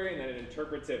SQL query, and then it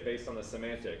interprets it based on the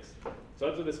semantics. So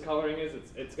that's what this coloring is.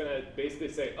 It's going to basically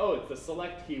say, oh, it's the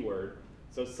select keyword.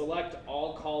 So select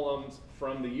all columns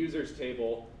from the users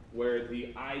table where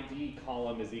the ID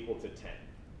column is equal to 10.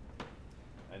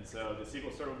 And so the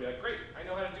SQL server will be like, great, I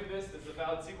know how to do this. This is a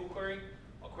valid SQL query.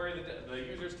 I'll query the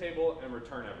users table and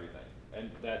return everything.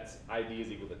 And that's ID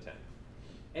is equal to 10.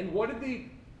 And what did the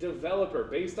developer,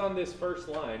 based on this first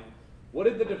line, what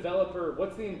did the developer,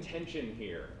 what's the intention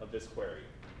here of this query?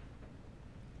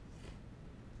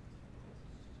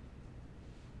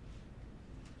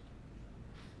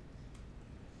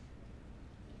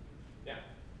 Yeah?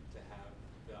 To have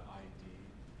the ID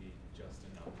be just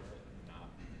a number and not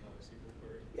another SQL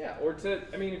query. Yeah, or to,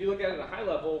 I mean, if you look at it at a high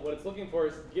level, what it's looking for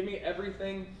is give me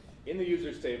everything in the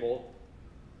users table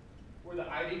where the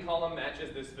ID column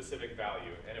matches this specific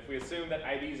value. And if we assume that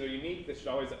IDs are unique, this should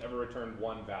always ever return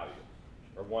one value,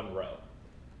 or one row,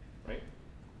 right?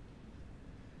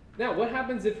 Now, what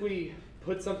happens if we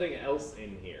put something else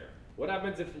in here? What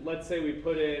happens if, let's say we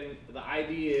put in, the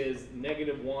ID is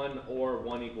 -1 or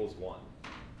 1 equals 1?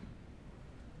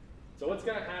 So what's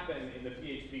going to happen in the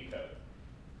PHP code?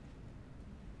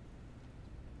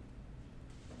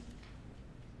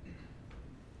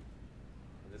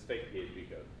 This fake PHP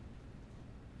code.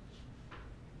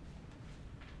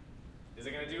 Is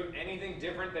it going to do anything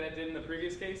different than it did in the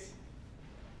previous case?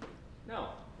 No,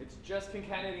 it's just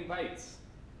concatenating bytes.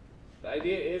 The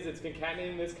idea is it's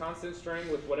concatenating this constant string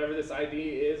with whatever this ID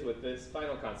is with this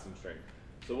final constant string.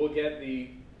 So we'll get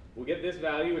this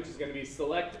value, which is going to be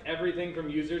select everything from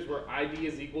users where ID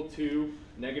is equal to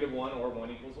 -1 or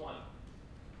 1 equals 1.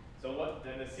 So what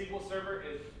then the SQL server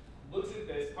looks at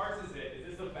this, parses it.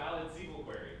 Is this a valid SQL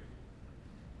query?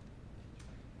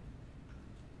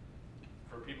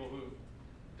 For people who've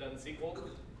done SQL?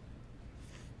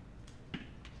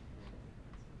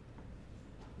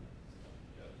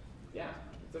 Yeah,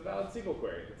 it's a valid SQL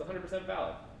query. It's 100%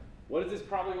 valid. What is this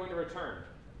probably going to return?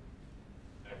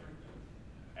 Everything.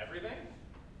 Everything?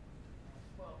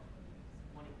 Well,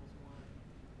 1 equals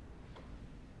 1.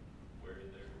 Where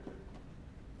they're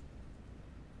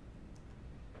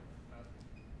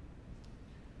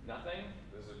Nothing?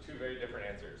 Those are two very different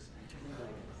answers.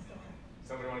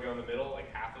 Somebody want to go in the middle,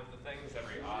 like half of the things,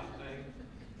 every odd thing?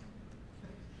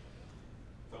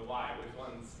 So why? Which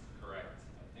one's correct?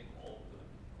 I think all of them.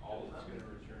 All of It's them? going to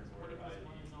return where 1 equals ID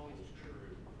 1 is always equals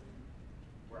true.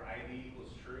 Where ID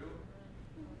equals true?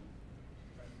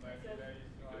 Because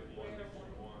 1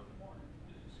 equals 1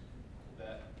 is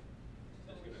That.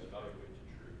 going to evaluate to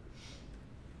true.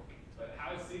 But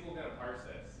how is SQL going to parse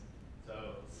this?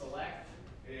 So select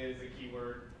is a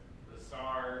keyword, the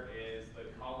star is the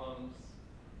columns,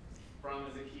 from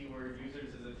is a keyword,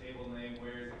 users is a table name,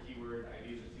 where is a keyword,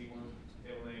 ID is a table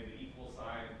name, the equal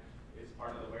sign is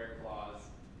part of the where clause.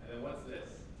 And then what's this?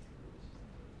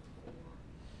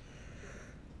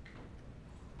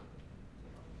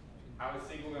 How is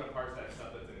SQL going to parse that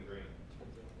stuff that's in green?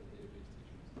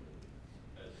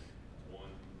 As one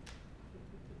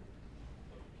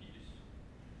piece.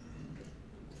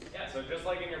 so just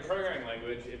like in your programming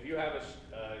language, if you have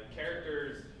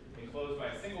characters enclosed by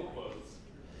single quotes,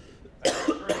 that's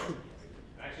a string.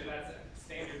 Actually, that's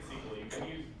standard SQL. You can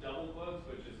use double quotes,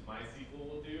 which is MySQL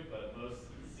will do, but most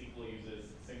SQL uses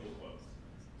single quotes.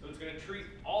 So it's going to treat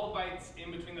all the bytes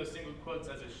in between those single quotes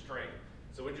as a string.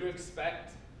 So would you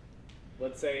expect,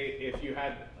 let's say, if you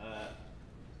had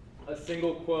a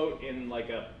single quote in like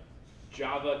a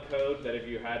Java code, that if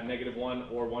you had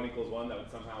 -1 or 1 = 1, that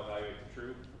would somehow evaluate to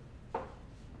true?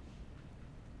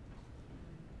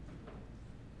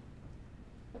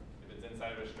 If it's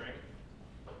inside of a string?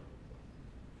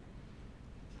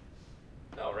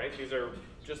 No, right? These are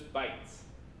just bytes.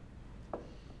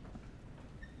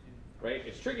 Right?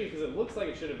 It's tricky because it looks like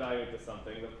it should evaluate to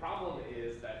something. The problem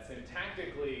is that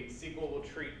syntactically, SQL will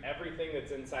treat everything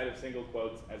that's inside of single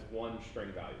quotes as one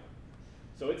string value.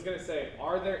 So it's going to say,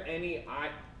 are there any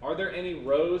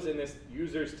rows in this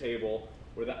users table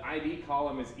where the ID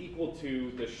column is equal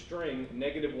to the string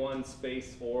 -1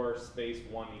 space or space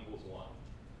 1 = 1?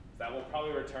 That will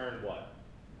probably return what?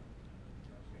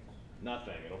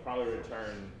 Nothing. It'll probably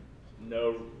return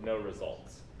no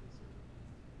results.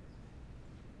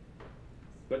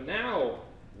 But now,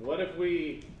 what if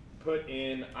we put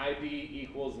in ID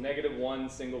equals -1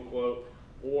 single quote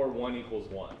or 1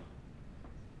 = 1?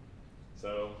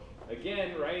 So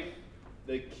again, right,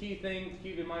 the key thing to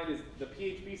keep in mind is the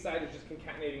PHP side is just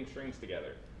concatenating strings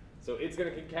together. So it's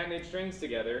going to concatenate strings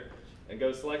together and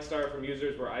go select star from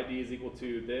users where ID is equal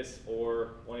to this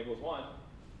or 1 = 1.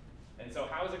 And so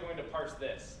how is it going to parse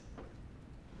this?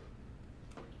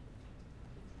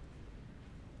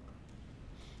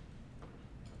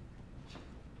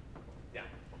 Yeah.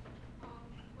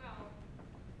 Well,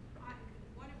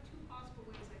 one of two possible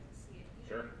ways I can see it.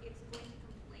 Sure. Either it's going to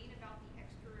complain about the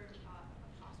extra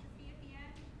apostrophe at the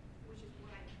end, which is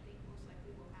what I think most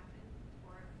likely will happen,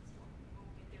 or it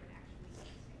won't get there and actually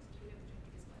execute it, which I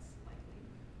think is less likely.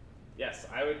 Yes,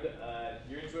 I would.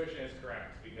 Your intuition is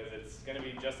correct because it's going to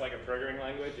be just like a programming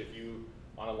language. If you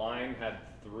on a line had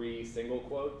 3 single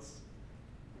quotes,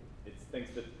 it thinks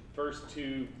the first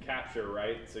 2 capture,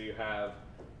 right? So you have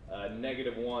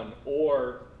 -1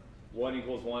 or 1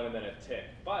 = 1 and then a tick.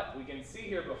 But we can see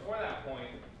here before that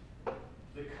point,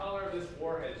 the color of this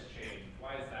warhead has changed.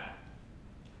 Why is that?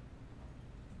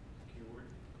 Keyword.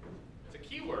 It's a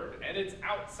keyword, and it's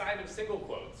outside of single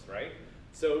quotes, right?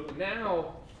 So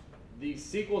now the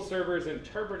SQL server is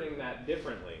interpreting that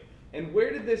differently. And where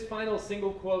did this final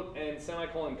single quote and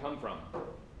semicolon come from?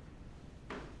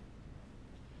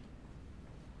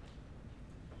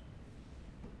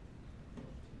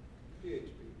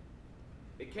 PHP.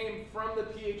 It came from the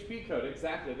PHP code,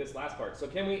 exactly, this last part. So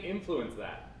can we influence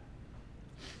that?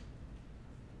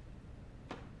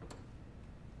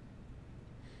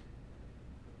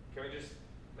 Can we just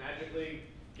magically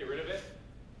get rid of it?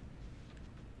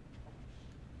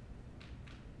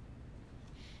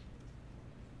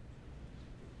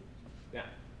 Yeah.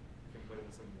 You can put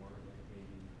in some more like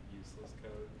maybe useless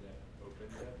code that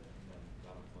opens it and then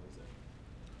that'll close it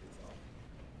itself.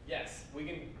 Yes, we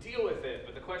can deal with it,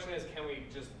 but the question is, can we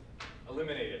just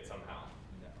eliminate it somehow?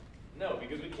 No. No,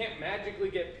 because we can't magically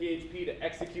get PHP to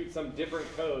execute some different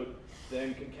code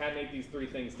than concatenate these 3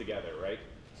 things together, right?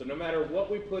 So no matter what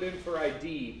we put in for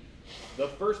ID, the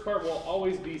first part will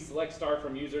always be select star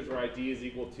from users where ID is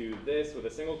equal to this with a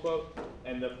single quote,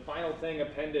 and the final thing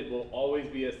appended will always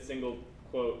be a single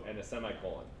quote and a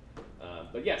semicolon.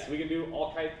 But yes, we can do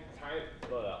all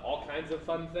kinds of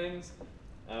fun things.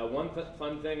 One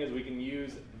fun thing is we can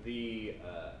use the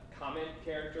comment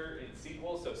character in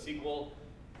SQL. So SQL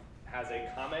has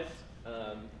a comment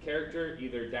character,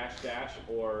 either --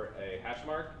 or a hash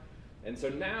mark. And so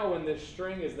now when this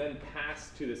string is then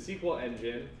passed to the SQL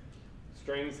engine,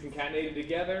 strings concatenated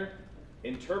together,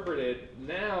 interpreted,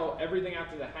 now everything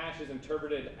after the hash is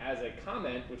interpreted as a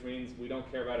comment, which means we don't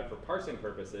care about it for parsing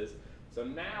purposes. So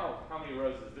now how many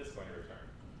rows is this going to return?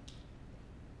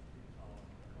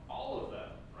 All of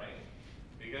them, right?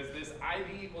 Because this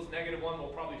ID equals -1 will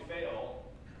probably fail,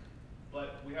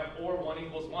 but we have or 1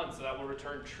 = 1, so that will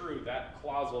return true. That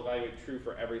clause will evaluate true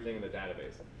for everything in the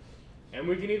database. And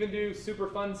we can even do super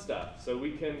fun stuff. So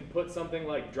we can put something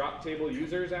like drop table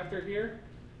users after here,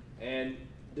 and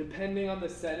depending on the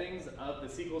settings of the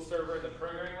SQL server and the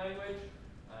programming language,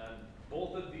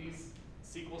 both of these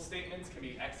SQL statements can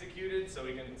be executed. So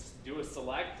we can do a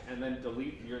select and then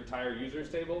delete your entire users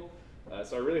table.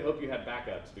 So I really hope you had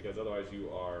backups, because otherwise you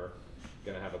are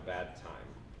going to have a bad time.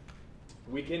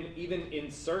 We can even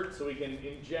insert, so we can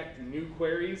inject new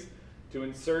queries to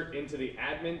insert into the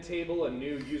admin table a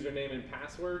new username and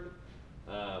password.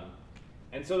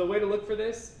 And so the way to look for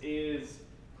this is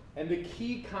And the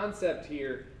key concept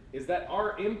here is that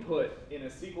our input in a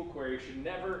SQL query should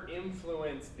never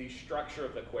influence the structure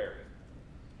of the query,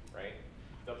 right?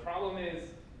 The problem is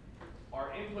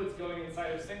our input's going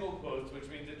inside of single quotes, which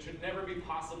means it should never be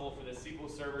possible for the SQL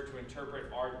server to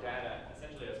interpret our data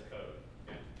essentially as code.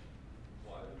 Yeah.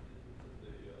 Why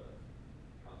did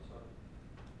the pound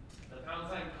sign? The pound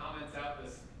sign comments out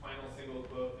this final single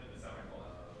quote and the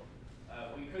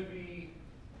semicolon. We could be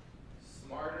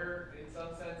smarter in some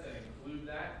sense and include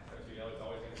that, since we know it's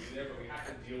always going to be there, but we have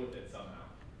to deal with it somehow.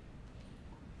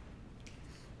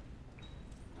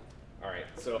 All right,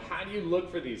 so how do you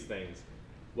look for these things?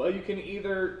 Well, you can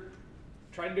either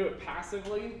try to do it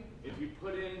passively. If you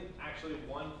put in actually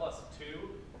 1 plus 2,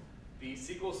 the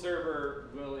SQL server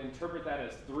will interpret that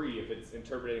as 3 if it's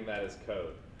interpreting that as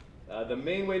code. The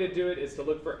main way to do it is to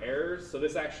look for errors. So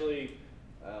this actually,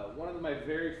 one of my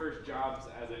very first jobs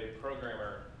as a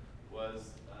programmer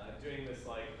was doing this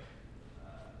like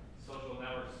social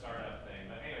network startup thing.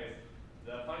 But anyways,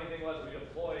 the funny thing was we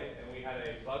deployed and we had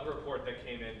a bug report that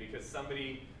came in because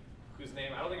somebody whose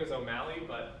name, I don't think it was O'Malley,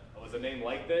 but it was a name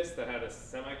like this that had a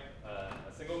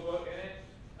single quote in it,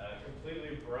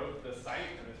 completely broke the site,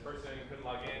 and this person couldn't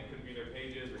log in, couldn't view their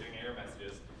pages, were getting error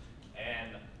messages.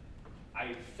 And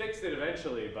I fixed it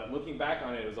eventually, but looking back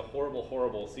on it, it was a horrible,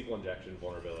 horrible SQL injection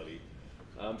vulnerability.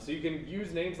 So you can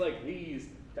use names like these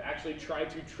to actually try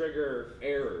to trigger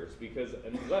errors, because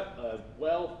a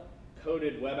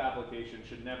well-coded web application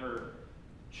should never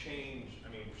change,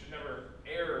 should never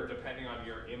error depending on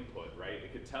your input, right?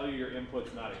 It could tell you your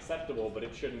input's not acceptable, but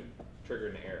it shouldn't trigger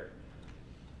an error.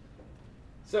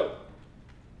 So,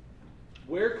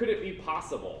 where could it be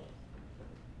possible?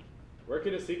 Where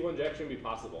could a SQL injection be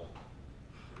possible?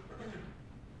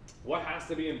 What has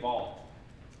to be involved?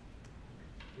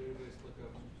 Database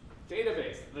lookup.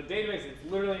 Database. The database, it's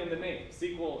literally in the name,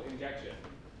 SQL injection,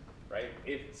 right?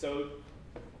 So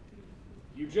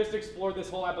you just explored this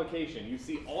whole application. You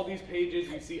see all these pages,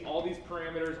 you see all these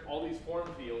parameters, all these form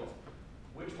fields.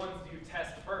 Which ones do you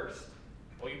test first?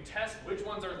 Well, you test which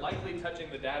ones are likely touching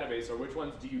the database, or which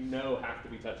ones do you know have to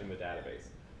be touching the database.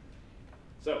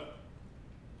 So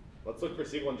let's look for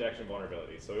SQL injection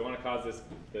vulnerabilities. So we want to cause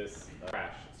this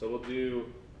crash. So we'll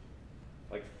do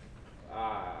like, we're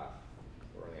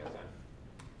running out of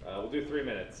time. We'll do 3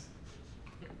 minutes.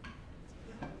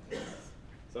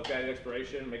 Self-guided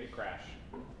exploration, make it crash.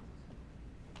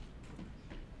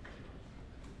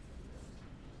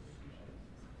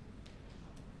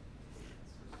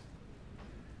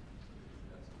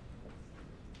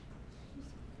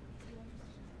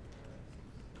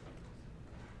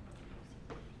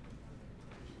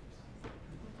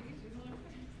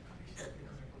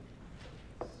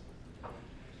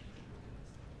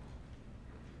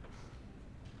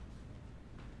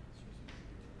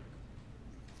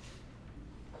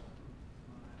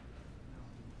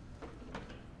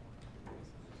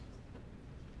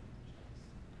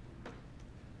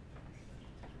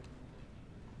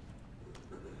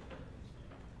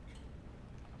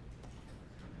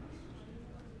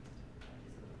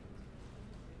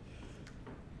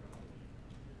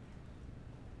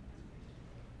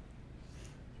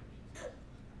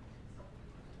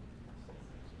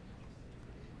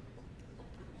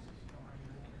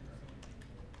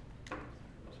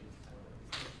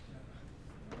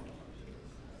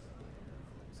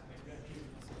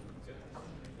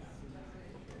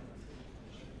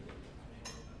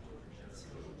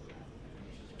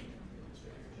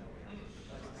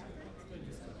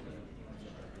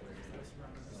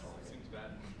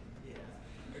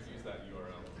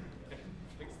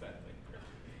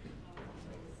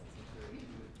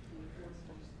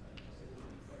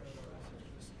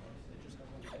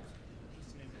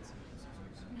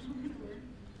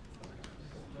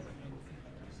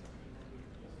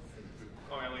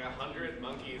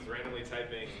 Monkeys randomly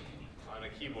typing on a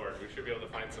keyboard, we should be able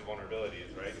to find some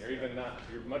vulnerabilities, right?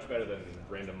 You're much better than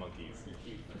random monkeys. You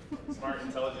keep smart,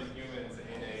 intelligent humans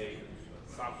in a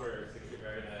software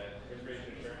or in an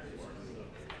information assurance course.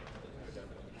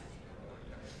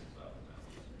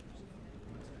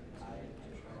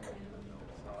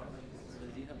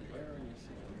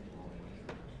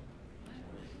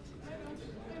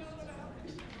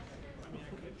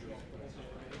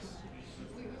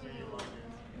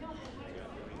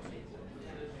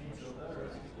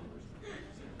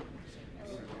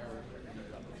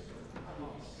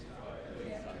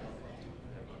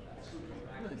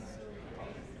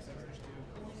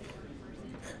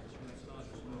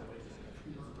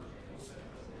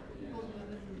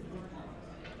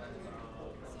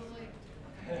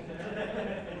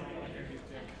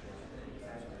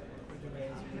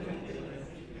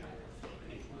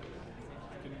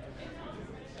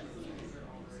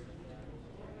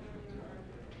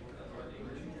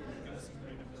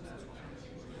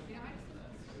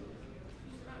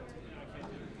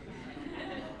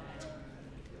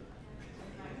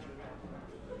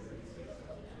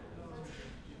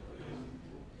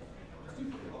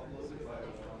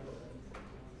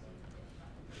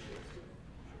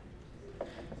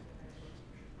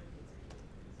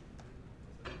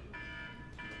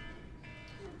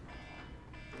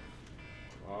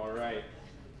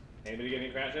 Anybody get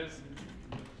any crashes?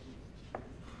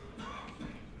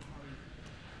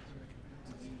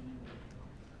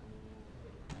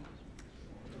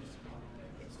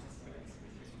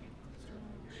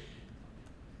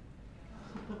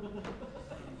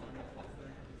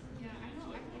 Yeah, I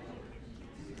know.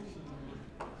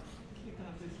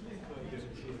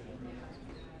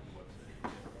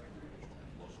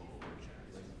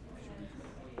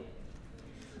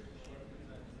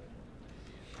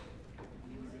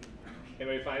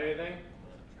 Anybody find anything?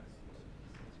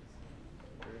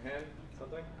 Raise your hand.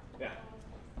 Something? Yeah.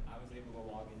 I was able to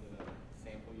log into the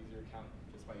sample user account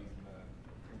just by using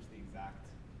pretty much the exact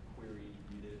query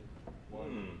you did.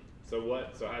 So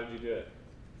what? So how did you do it?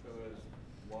 So it was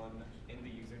one in the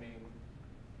username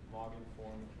login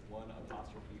form, one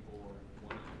apostrophe or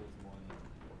 1 equals 1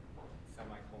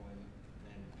 semicolon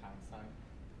then #.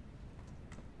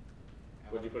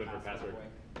 What'd you put in for password?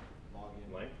 Blank. Login.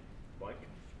 Blank? Blank?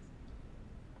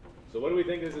 So what do we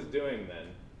think this is doing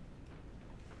then?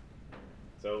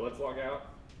 So let's log out.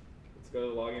 Let's go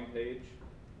to the login page.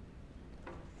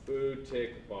 Food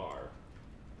tick bar.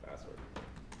 Password.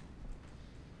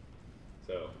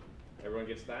 So everyone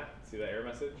gets that? See that error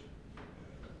message?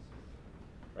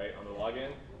 Right, on the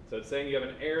login. So it's saying you have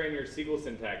an error in your SQL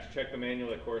syntax. Check the manual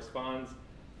that corresponds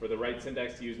for the right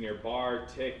syntax to use near bar,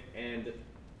 tick, and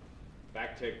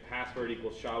backtick password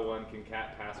equals SHA-1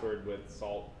 concat password with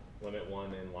salt limit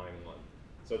 1 in line 1.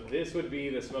 So this would be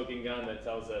the smoking gun that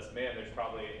tells us, man, there's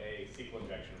probably a SQL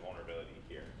injection vulnerability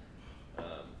here.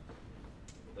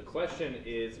 The question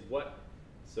is what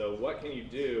can you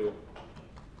do?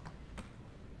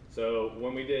 So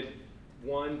when we did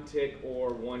 1 tick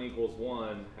or 1 equals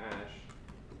 1 hash,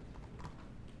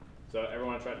 so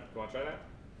everyone want to try that?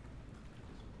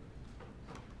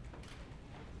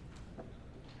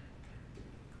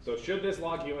 So should this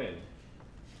log you in?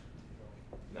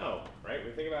 No, right?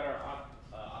 We think about our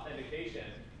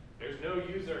authentication. There's no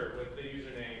user with the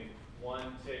username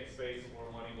 1 tick space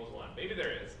or 1 equals 1. Maybe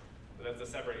there is, but that's a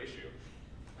separate issue.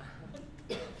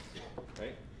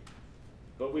 Right?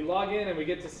 But we log in and we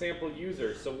get to sample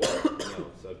user. So what? No,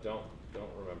 so don't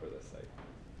remember this site.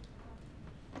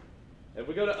 If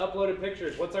we go to uploaded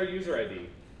pictures, what's our user ID?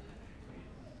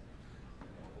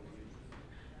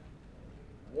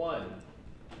 1.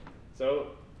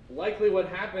 So likely what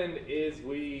happened is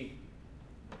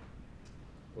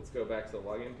let's go back to the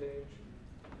login page.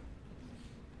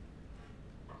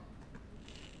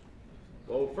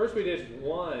 Well, first we did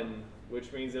 1,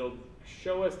 which means it'll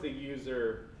show us the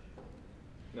user.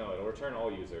 No, it'll return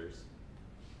all users.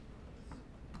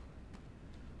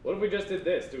 What if we just did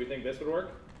this? Do we think this would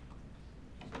work?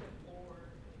 Or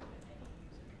any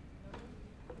user.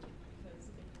 Because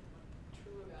if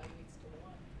true evaluates to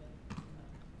 1, then no.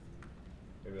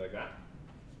 Maybe like that?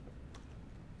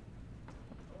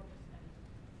 Or just any.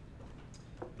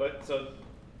 But so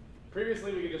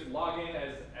previously we could just log in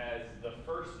as the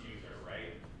first user,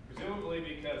 right? Presumably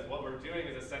because what we're doing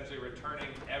is essentially returning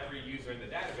every user in the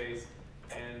database,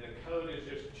 and the code is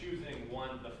just choosing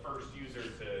the first user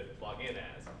to log in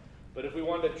as. But if we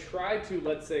wanted to try to,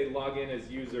 let's say, log in as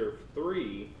user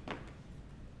 3,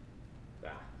 I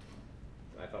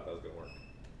thought that was going to work.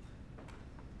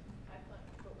 I thought,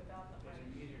 but without the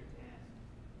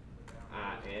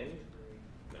End?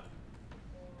 No. or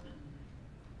just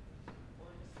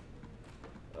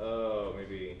Oh,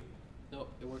 maybe. No,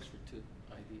 it works for 2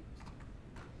 ID.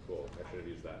 Cool. I should have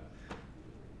used that.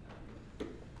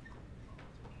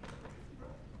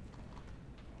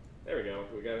 There we go.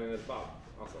 We got it in this box.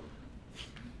 Awesome.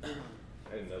 I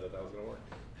didn't know that was going to work.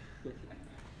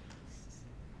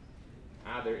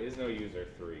 There is no user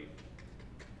 3.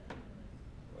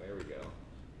 Well, there we go.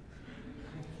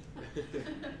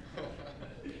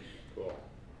 Cool.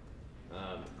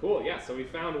 Cool. Yeah. So we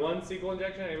found 1 SQL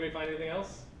injection. Anybody find anything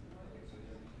else?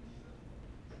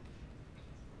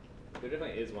 There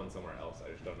definitely is one somewhere else. I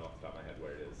just don't know off the top of my head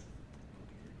where it is.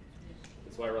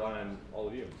 That's why I rely on all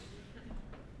of you.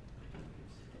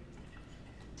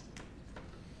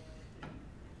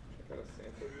 Check out a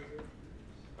sample user?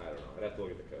 I don't know. I'd have to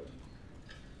look at the code.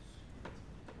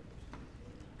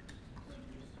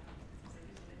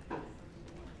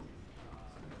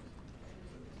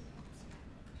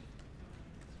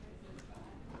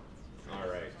 All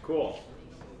right. Cool.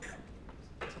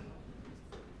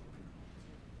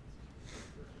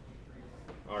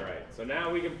 So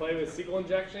now we can play with SQL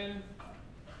injection.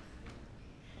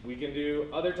 We can do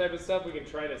other type of stuff. We can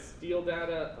try to steal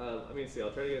data. Let me see. I'll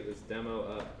try to get this demo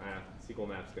up. SQL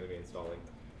map's going to be installing.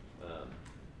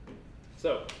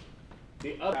 So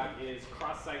the other is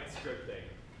cross-site scripting.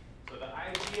 So the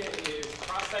idea is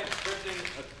cross-site scripting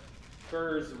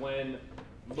occurs when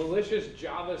malicious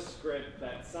JavaScript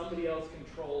that somebody else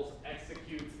controls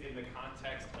executes in the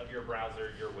context of your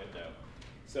browser, your window.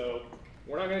 So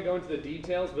we're not going to go into the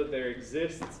details, but there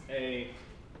exists a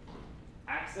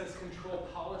access control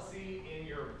policy in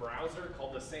your browser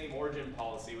called the same origin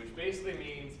policy, which basically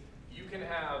means you can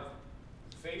have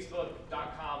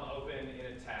Facebook.com open in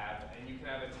a tab, and you can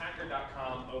have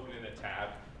attacker.com open in a tab,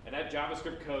 and that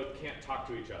JavaScript code can't talk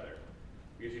to each other,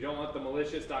 because you don't want the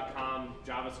malicious.com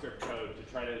JavaScript code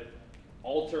to try to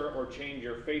alter or change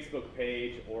your Facebook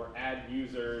page or add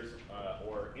users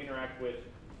or interact with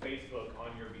Facebook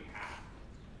on your behalf.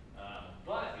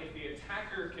 But if the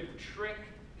attacker can trick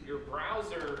your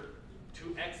browser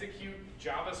to execute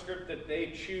JavaScript that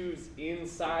they choose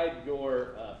inside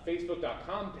your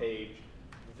Facebook.com page,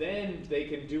 then they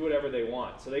can do whatever they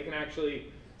want. So they can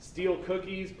actually steal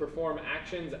cookies, perform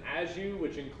actions as you,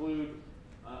 which include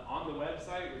on the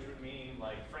website, which would mean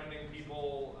like friending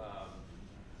people,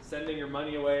 sending your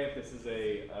money away if this is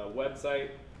a website.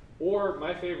 Or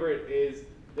my favorite is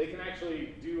they can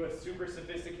actually do a super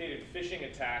sophisticated phishing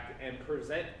attack and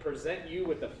present you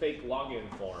with a fake login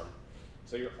form.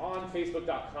 So you're on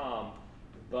Facebook.com,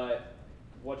 but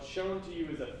what's shown to you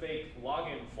is a fake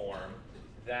login form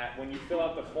that when you fill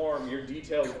out the form, your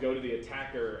details go to the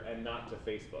attacker and not to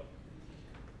Facebook.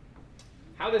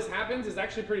 How this happens is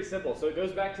actually pretty simple. So it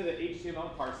goes back to the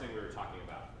HTML parsing we were talking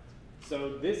about.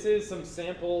 So this is some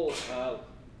sample,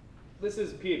 this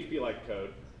is PHP-like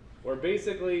code, where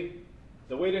basically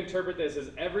the way to interpret this is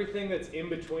everything that's in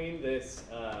between this,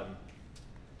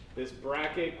 this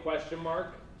bracket question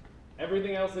mark,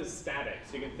 everything else is static.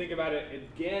 So you can think about it,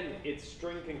 again, it's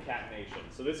string concatenation.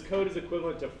 So this code is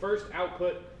equivalent to first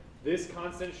output this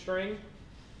constant string,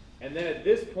 and then at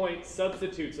this point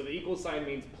substitute. So the equal sign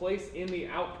means place in the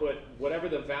output whatever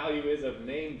the value is of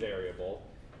name variable,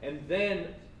 and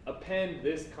then append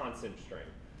this constant string.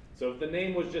 So if the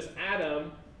name was just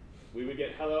Adam, we would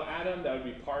get hello Adam, that would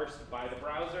be parsed by the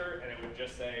browser, and it would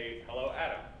just say hello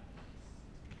Adam.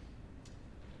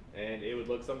 And it would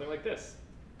look something like this.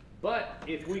 But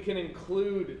if we can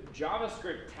include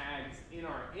JavaScript tags in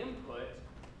our input,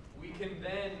 we can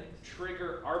then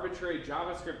trigger arbitrary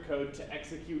JavaScript code to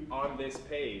execute on this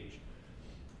page.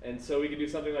 And so we can do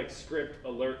something like script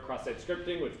alert cross-site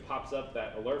scripting, which pops up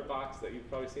that alert box that you've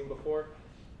probably seen before.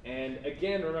 And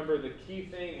again, remember the key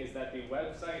thing is that the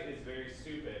website is very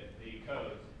stupid, the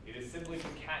code. It is simply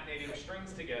concatenating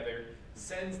strings together,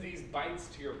 sends these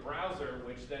bytes to your browser,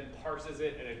 which then parses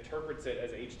it and interprets it as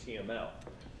HTML.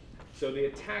 So the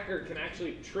attacker can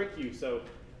actually trick you. So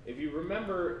if you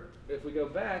remember, if we go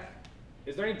back,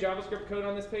 is there any JavaScript code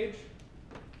on this page?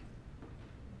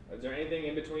 Is there anything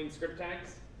in between script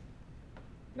tags?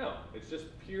 No, it's just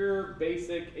pure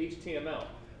basic HTML.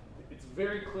 It's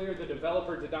very clear the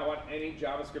developer did not want any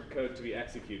JavaScript code to be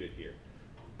executed here.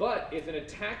 But if an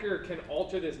attacker can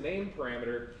alter this name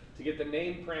parameter to get the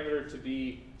name parameter to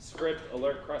be script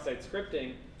alert cross-site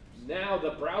scripting, now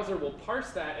the browser will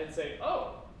parse that and say,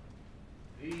 oh,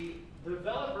 the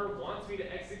developer wants me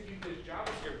to execute this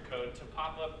JavaScript code to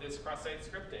pop up this cross-site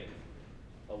scripting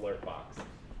alert box.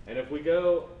 And if we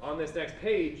go on this next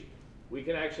page, we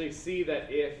can actually see that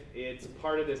if it's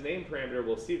part of this name parameter,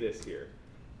 we'll see this here.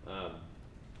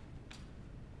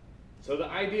 So the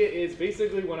idea is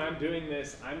basically when I'm doing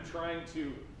this, I'm trying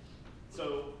to,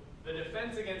 so the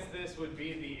defense against this would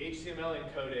be the HTML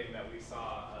encoding that we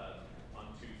saw on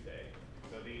Tuesday.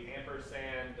 So the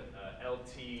ampersand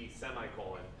LT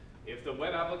semicolon. If the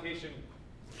web application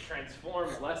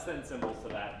transforms less than symbols to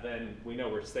that, then we know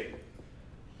we're safe.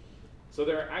 So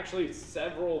there are actually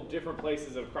several different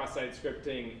places of cross-site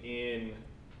scripting in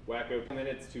Wacko.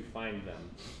 Minutes to find them.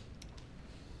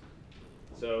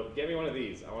 So get me one of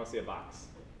these. I want to see a box,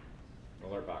 an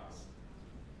alert box.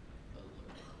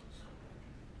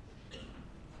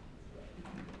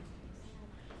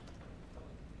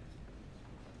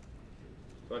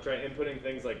 So I'll try inputting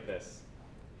things like this.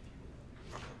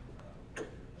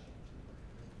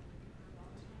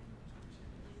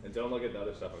 And don't look at the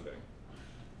other stuff I'm doing.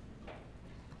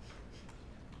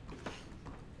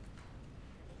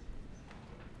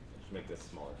 Just make this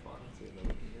smaller font. See if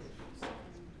nobody can hear it.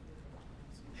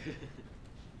 I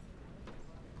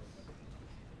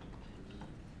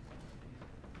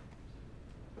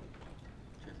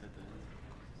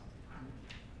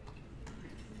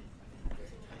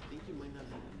think you might not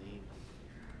have a name.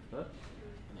 Huh?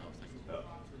 No, it's like, Oh.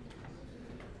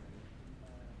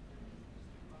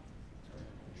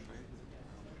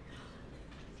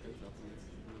 try dropping this.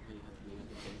 You know how you have to name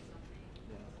everything?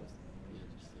 Yeah, just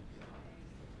like that.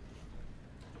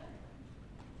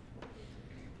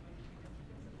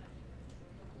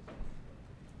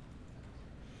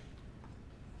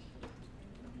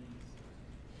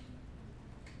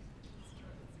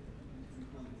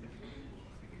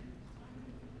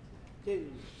 Yay.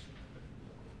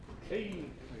 Hey.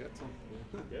 I got something.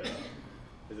 Good.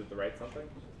 Is it the right something?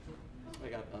 I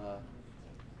got yeah,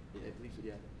 I believe so,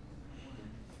 yeah.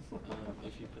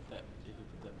 If you put that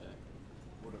back.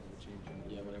 Whatever you change it.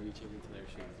 Yeah, whatever you change it to there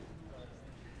shows it.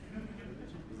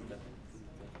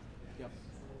 Yep.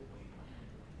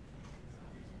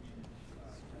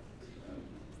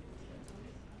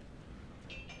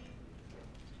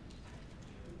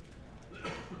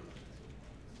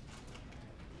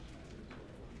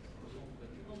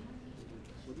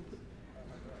 What do you put?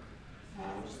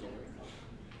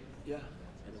 Yeah.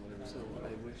 So I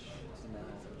wish now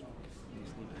you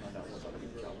just need to find out what other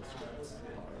JavaScripts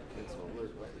are. Okay, so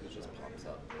alert, it just pops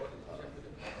up.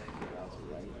 Browser,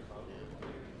 right?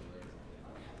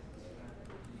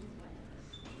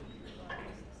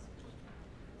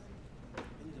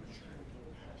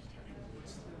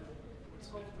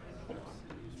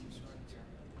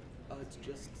 It's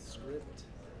just script,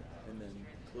 and then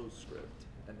close script,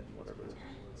 and then whatever.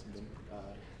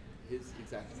 His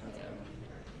exact command.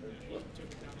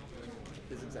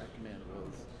 His exact command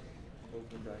was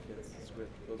open brackets,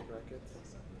 script, close brackets,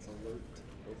 alert,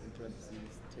 open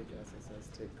parentheses, take SSS,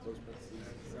 take close parentheses,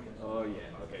 semicolon. Oh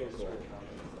yeah. Okay. Close Cool. script.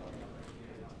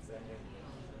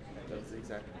 That was the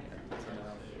exact command. So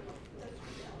now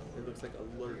it looks like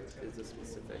alert is a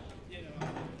specific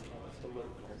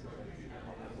alert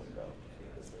window.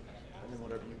 And then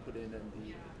whatever you put in the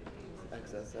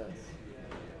XSS,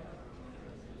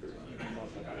 you can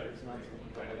multiply it.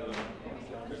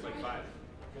 There's like 5.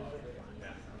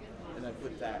 Yeah. And I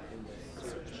put that in the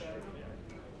search.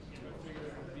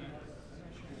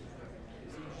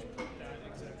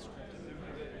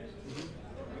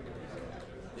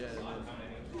 Yeah.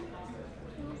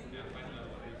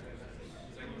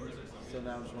 So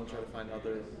now I'm just going to try to find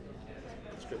other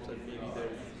scripts that maybe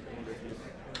there's. I wonder if you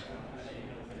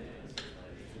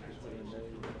just put it in there.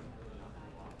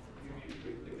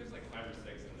 There's like 5 or 6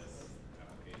 in this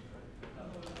application.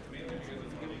 Mainly because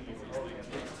it's one of the easiest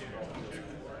things to do.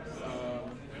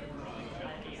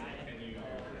 Can you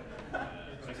I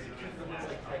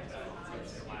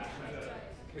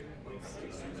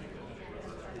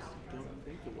don't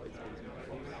think the white space matters.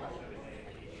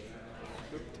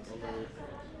 Script alert.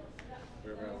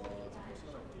 Wherever I was.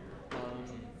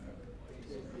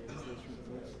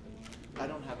 I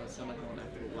don't have a semicolon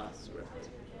after the last script.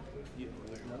 You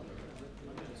no?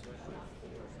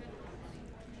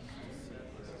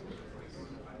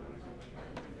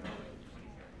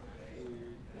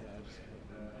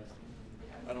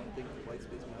 I don't think the white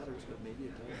space matters, but maybe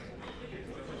it does.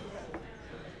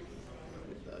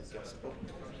 With the guest book.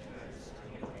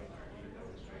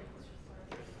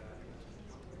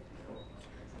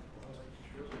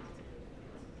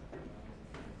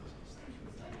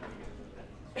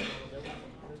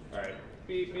 Alright.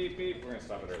 Beep, beep, beep. We're going to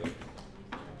stop it early.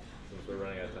 Since we're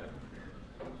running out of time.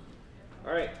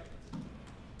 Alright.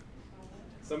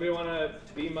 Somebody want to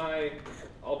be my,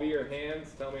 I'll be your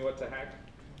hands, tell me what to hack?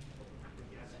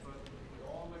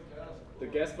 The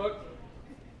guest book?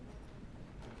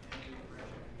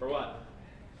 For what?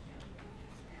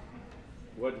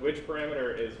 Which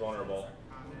parameter is vulnerable?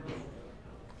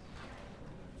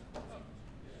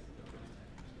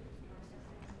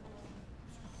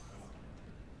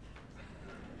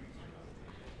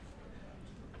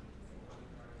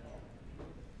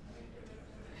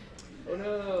 Oh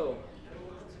no!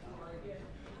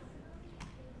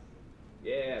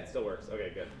 Yeah, it still works.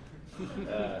 Okay, good.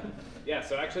 Yeah,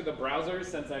 so actually the browsers,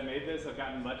 since I made this, have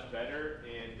gotten much better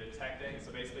in detecting.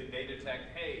 So basically they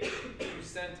detect, hey, you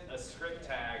sent a script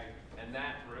tag, and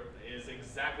that is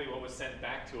exactly what was sent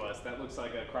back to us. That looks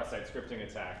like a cross-site scripting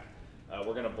attack.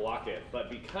 We're going to block it. But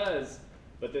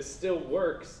this still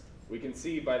works, we can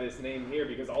see by this name here,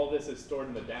 because all this is stored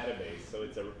in the database. So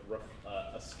it's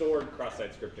a stored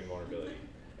cross-site scripting vulnerability.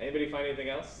 Anybody find anything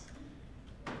else?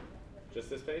 Just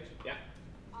this page? Yeah?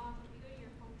 If you go to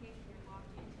your home page and you're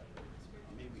logged into the script.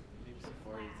 Maybe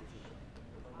Safari is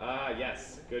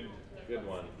Yes, good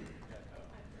one.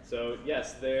 So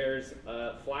yes, there's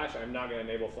Flash. I'm not going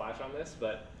to enable Flash on this,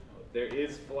 but there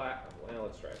is Flash. Well,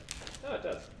 let's try it. Oh, it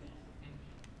does.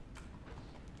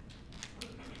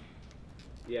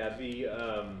 Yeah, the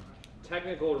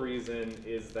technical reason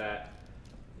is that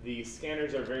the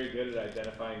scanners are very good at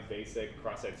identifying basic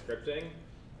cross-site scripting.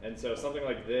 And so something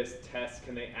like this test,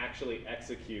 can they actually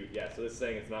execute? Yeah, so this is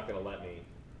saying it's not going to let me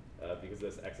because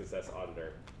this XSS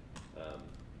auditor.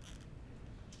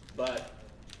 But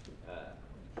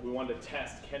we wanted to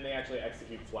test, can they actually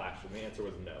execute Flash? And the answer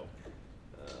was no.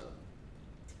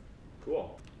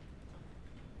 Cool.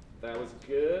 That was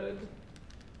good.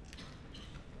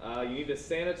 You need to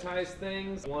sanitize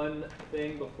things. One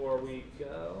thing before we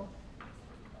go.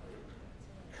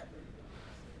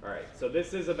 All right, so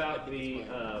this is about the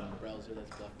browser that's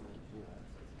blocking it.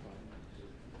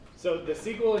 So the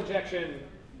SQL injection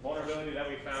vulnerability that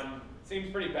we found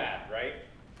seems pretty bad, right?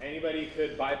 Anybody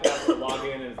could bypass the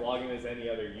login and log in as any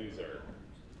other user.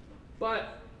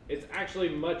 But it's actually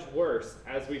much worse,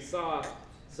 as we saw.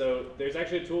 So there's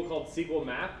actually a tool called SQL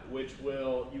Map, which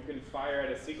you can fire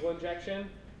at a SQL injection,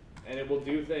 and it will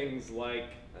do things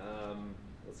like,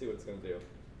 let's see what it's going to do.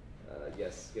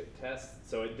 Yes, skip test.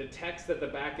 So it detects that the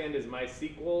backend is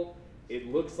MySQL.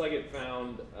 It looks like it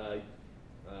found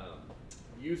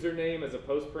username as a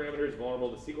post parameter is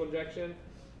vulnerable to SQL injection.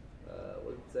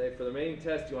 What did it say? For the remaining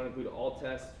test, you want to include all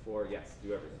tests for, yes,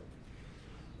 do everything.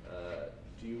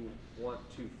 Do you want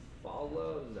to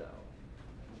follow? No.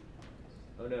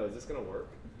 Oh no, is this going to work?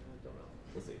 I don't know.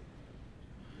 We'll see.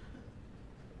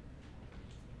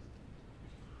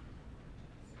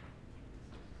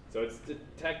 So it's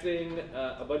detecting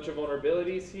a bunch of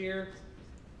vulnerabilities here.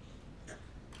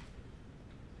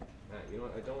 You know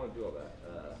what? I don't want to do all that.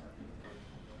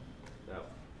 No.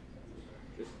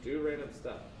 Just do random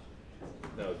stuff.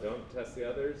 No, don't test the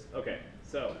others. Okay,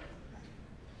 so.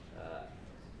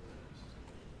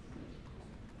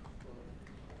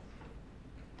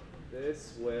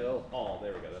 This will,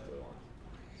 there we go, that's what we want.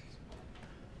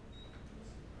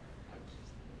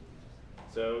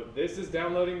 So this is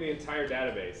downloading the entire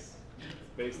database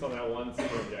based on that one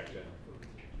SQL injection.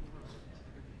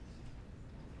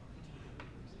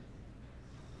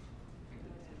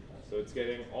 So it's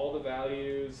getting all the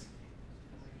values.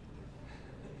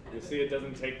 You'll see it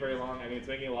doesn't take very long. I mean, it's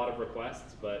making a lot of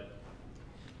requests, but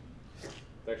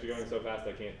it's actually going so fast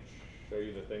I can't show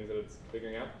you the things that it's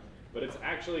figuring out. But it's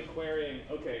actually querying,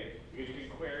 okay, because you can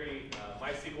query,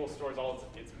 MySQL stores all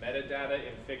its metadata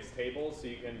in fixed tables, so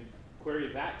you can query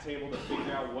that table to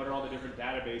figure out what are all the different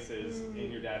databases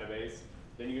in your database.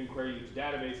 Then you can query each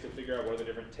database to figure out what are the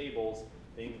different tables.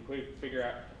 Then you can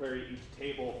query each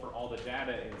table for all the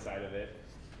data inside of it.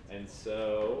 And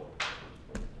so,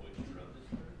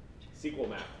 SQL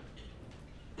Map.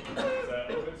 It's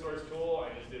an open source tool.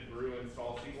 I just did brew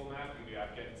install SQL Map. You can do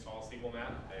apt-get install SQL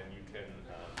Map, and you can.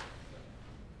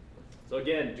 So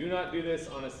again, do not do this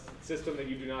on a system that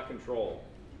you do not control.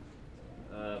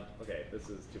 Okay, this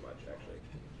is too much actually.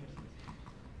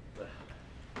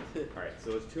 All right, so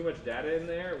there's too much data in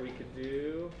there. We could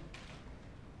do.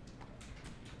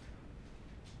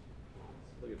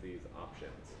 Look at these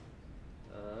options.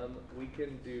 We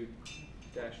can do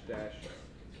 --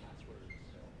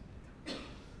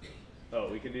 Oh,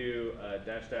 we can do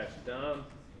 -- dump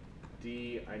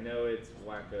D. I know it's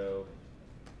WackoPicko.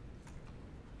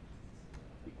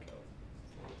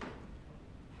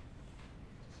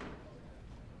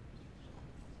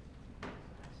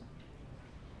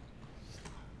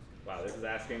 Wow, this is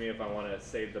asking me if I want to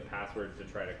save the passwords to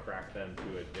try to crack them to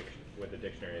with a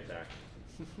dictionary attack.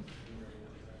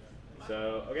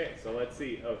 So, okay, so let's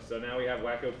see. Oh, so now we have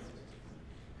Wacko.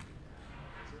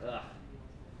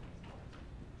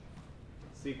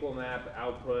 SQL Map,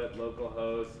 output,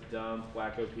 localhost, dump,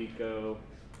 WackoPicko.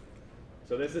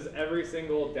 So this is every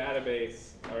single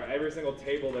database, or every single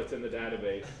table that's in the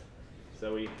database.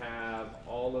 So we have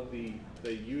all of the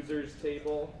users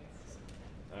table.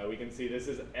 We can see this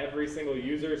is every single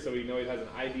user, so we know it has an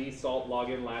ID, salt,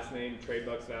 login, last name, trade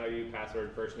bucks value,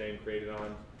 password, first name created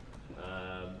on.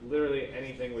 Literally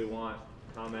anything we want,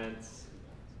 comments.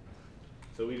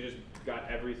 So we just got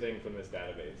everything from this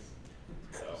database.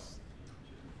 So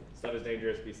stuff is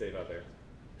dangerous, be safe out there.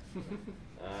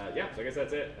 Yeah, so I guess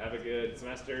that's it. Have a good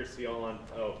semester. See y'all on,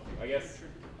 oh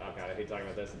god, I hate talking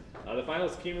about this. The final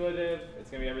is cumulative. It's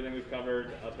gonna be everything we've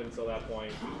covered up until that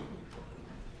point.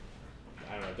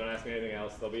 I don't know, don't ask me anything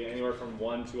else. There'll be anywhere from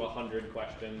 1 to 100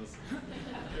 questions,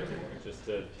 just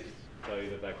to tell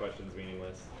you that question's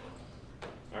meaningless.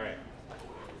 All right,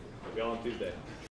 we'll be all on Tuesday.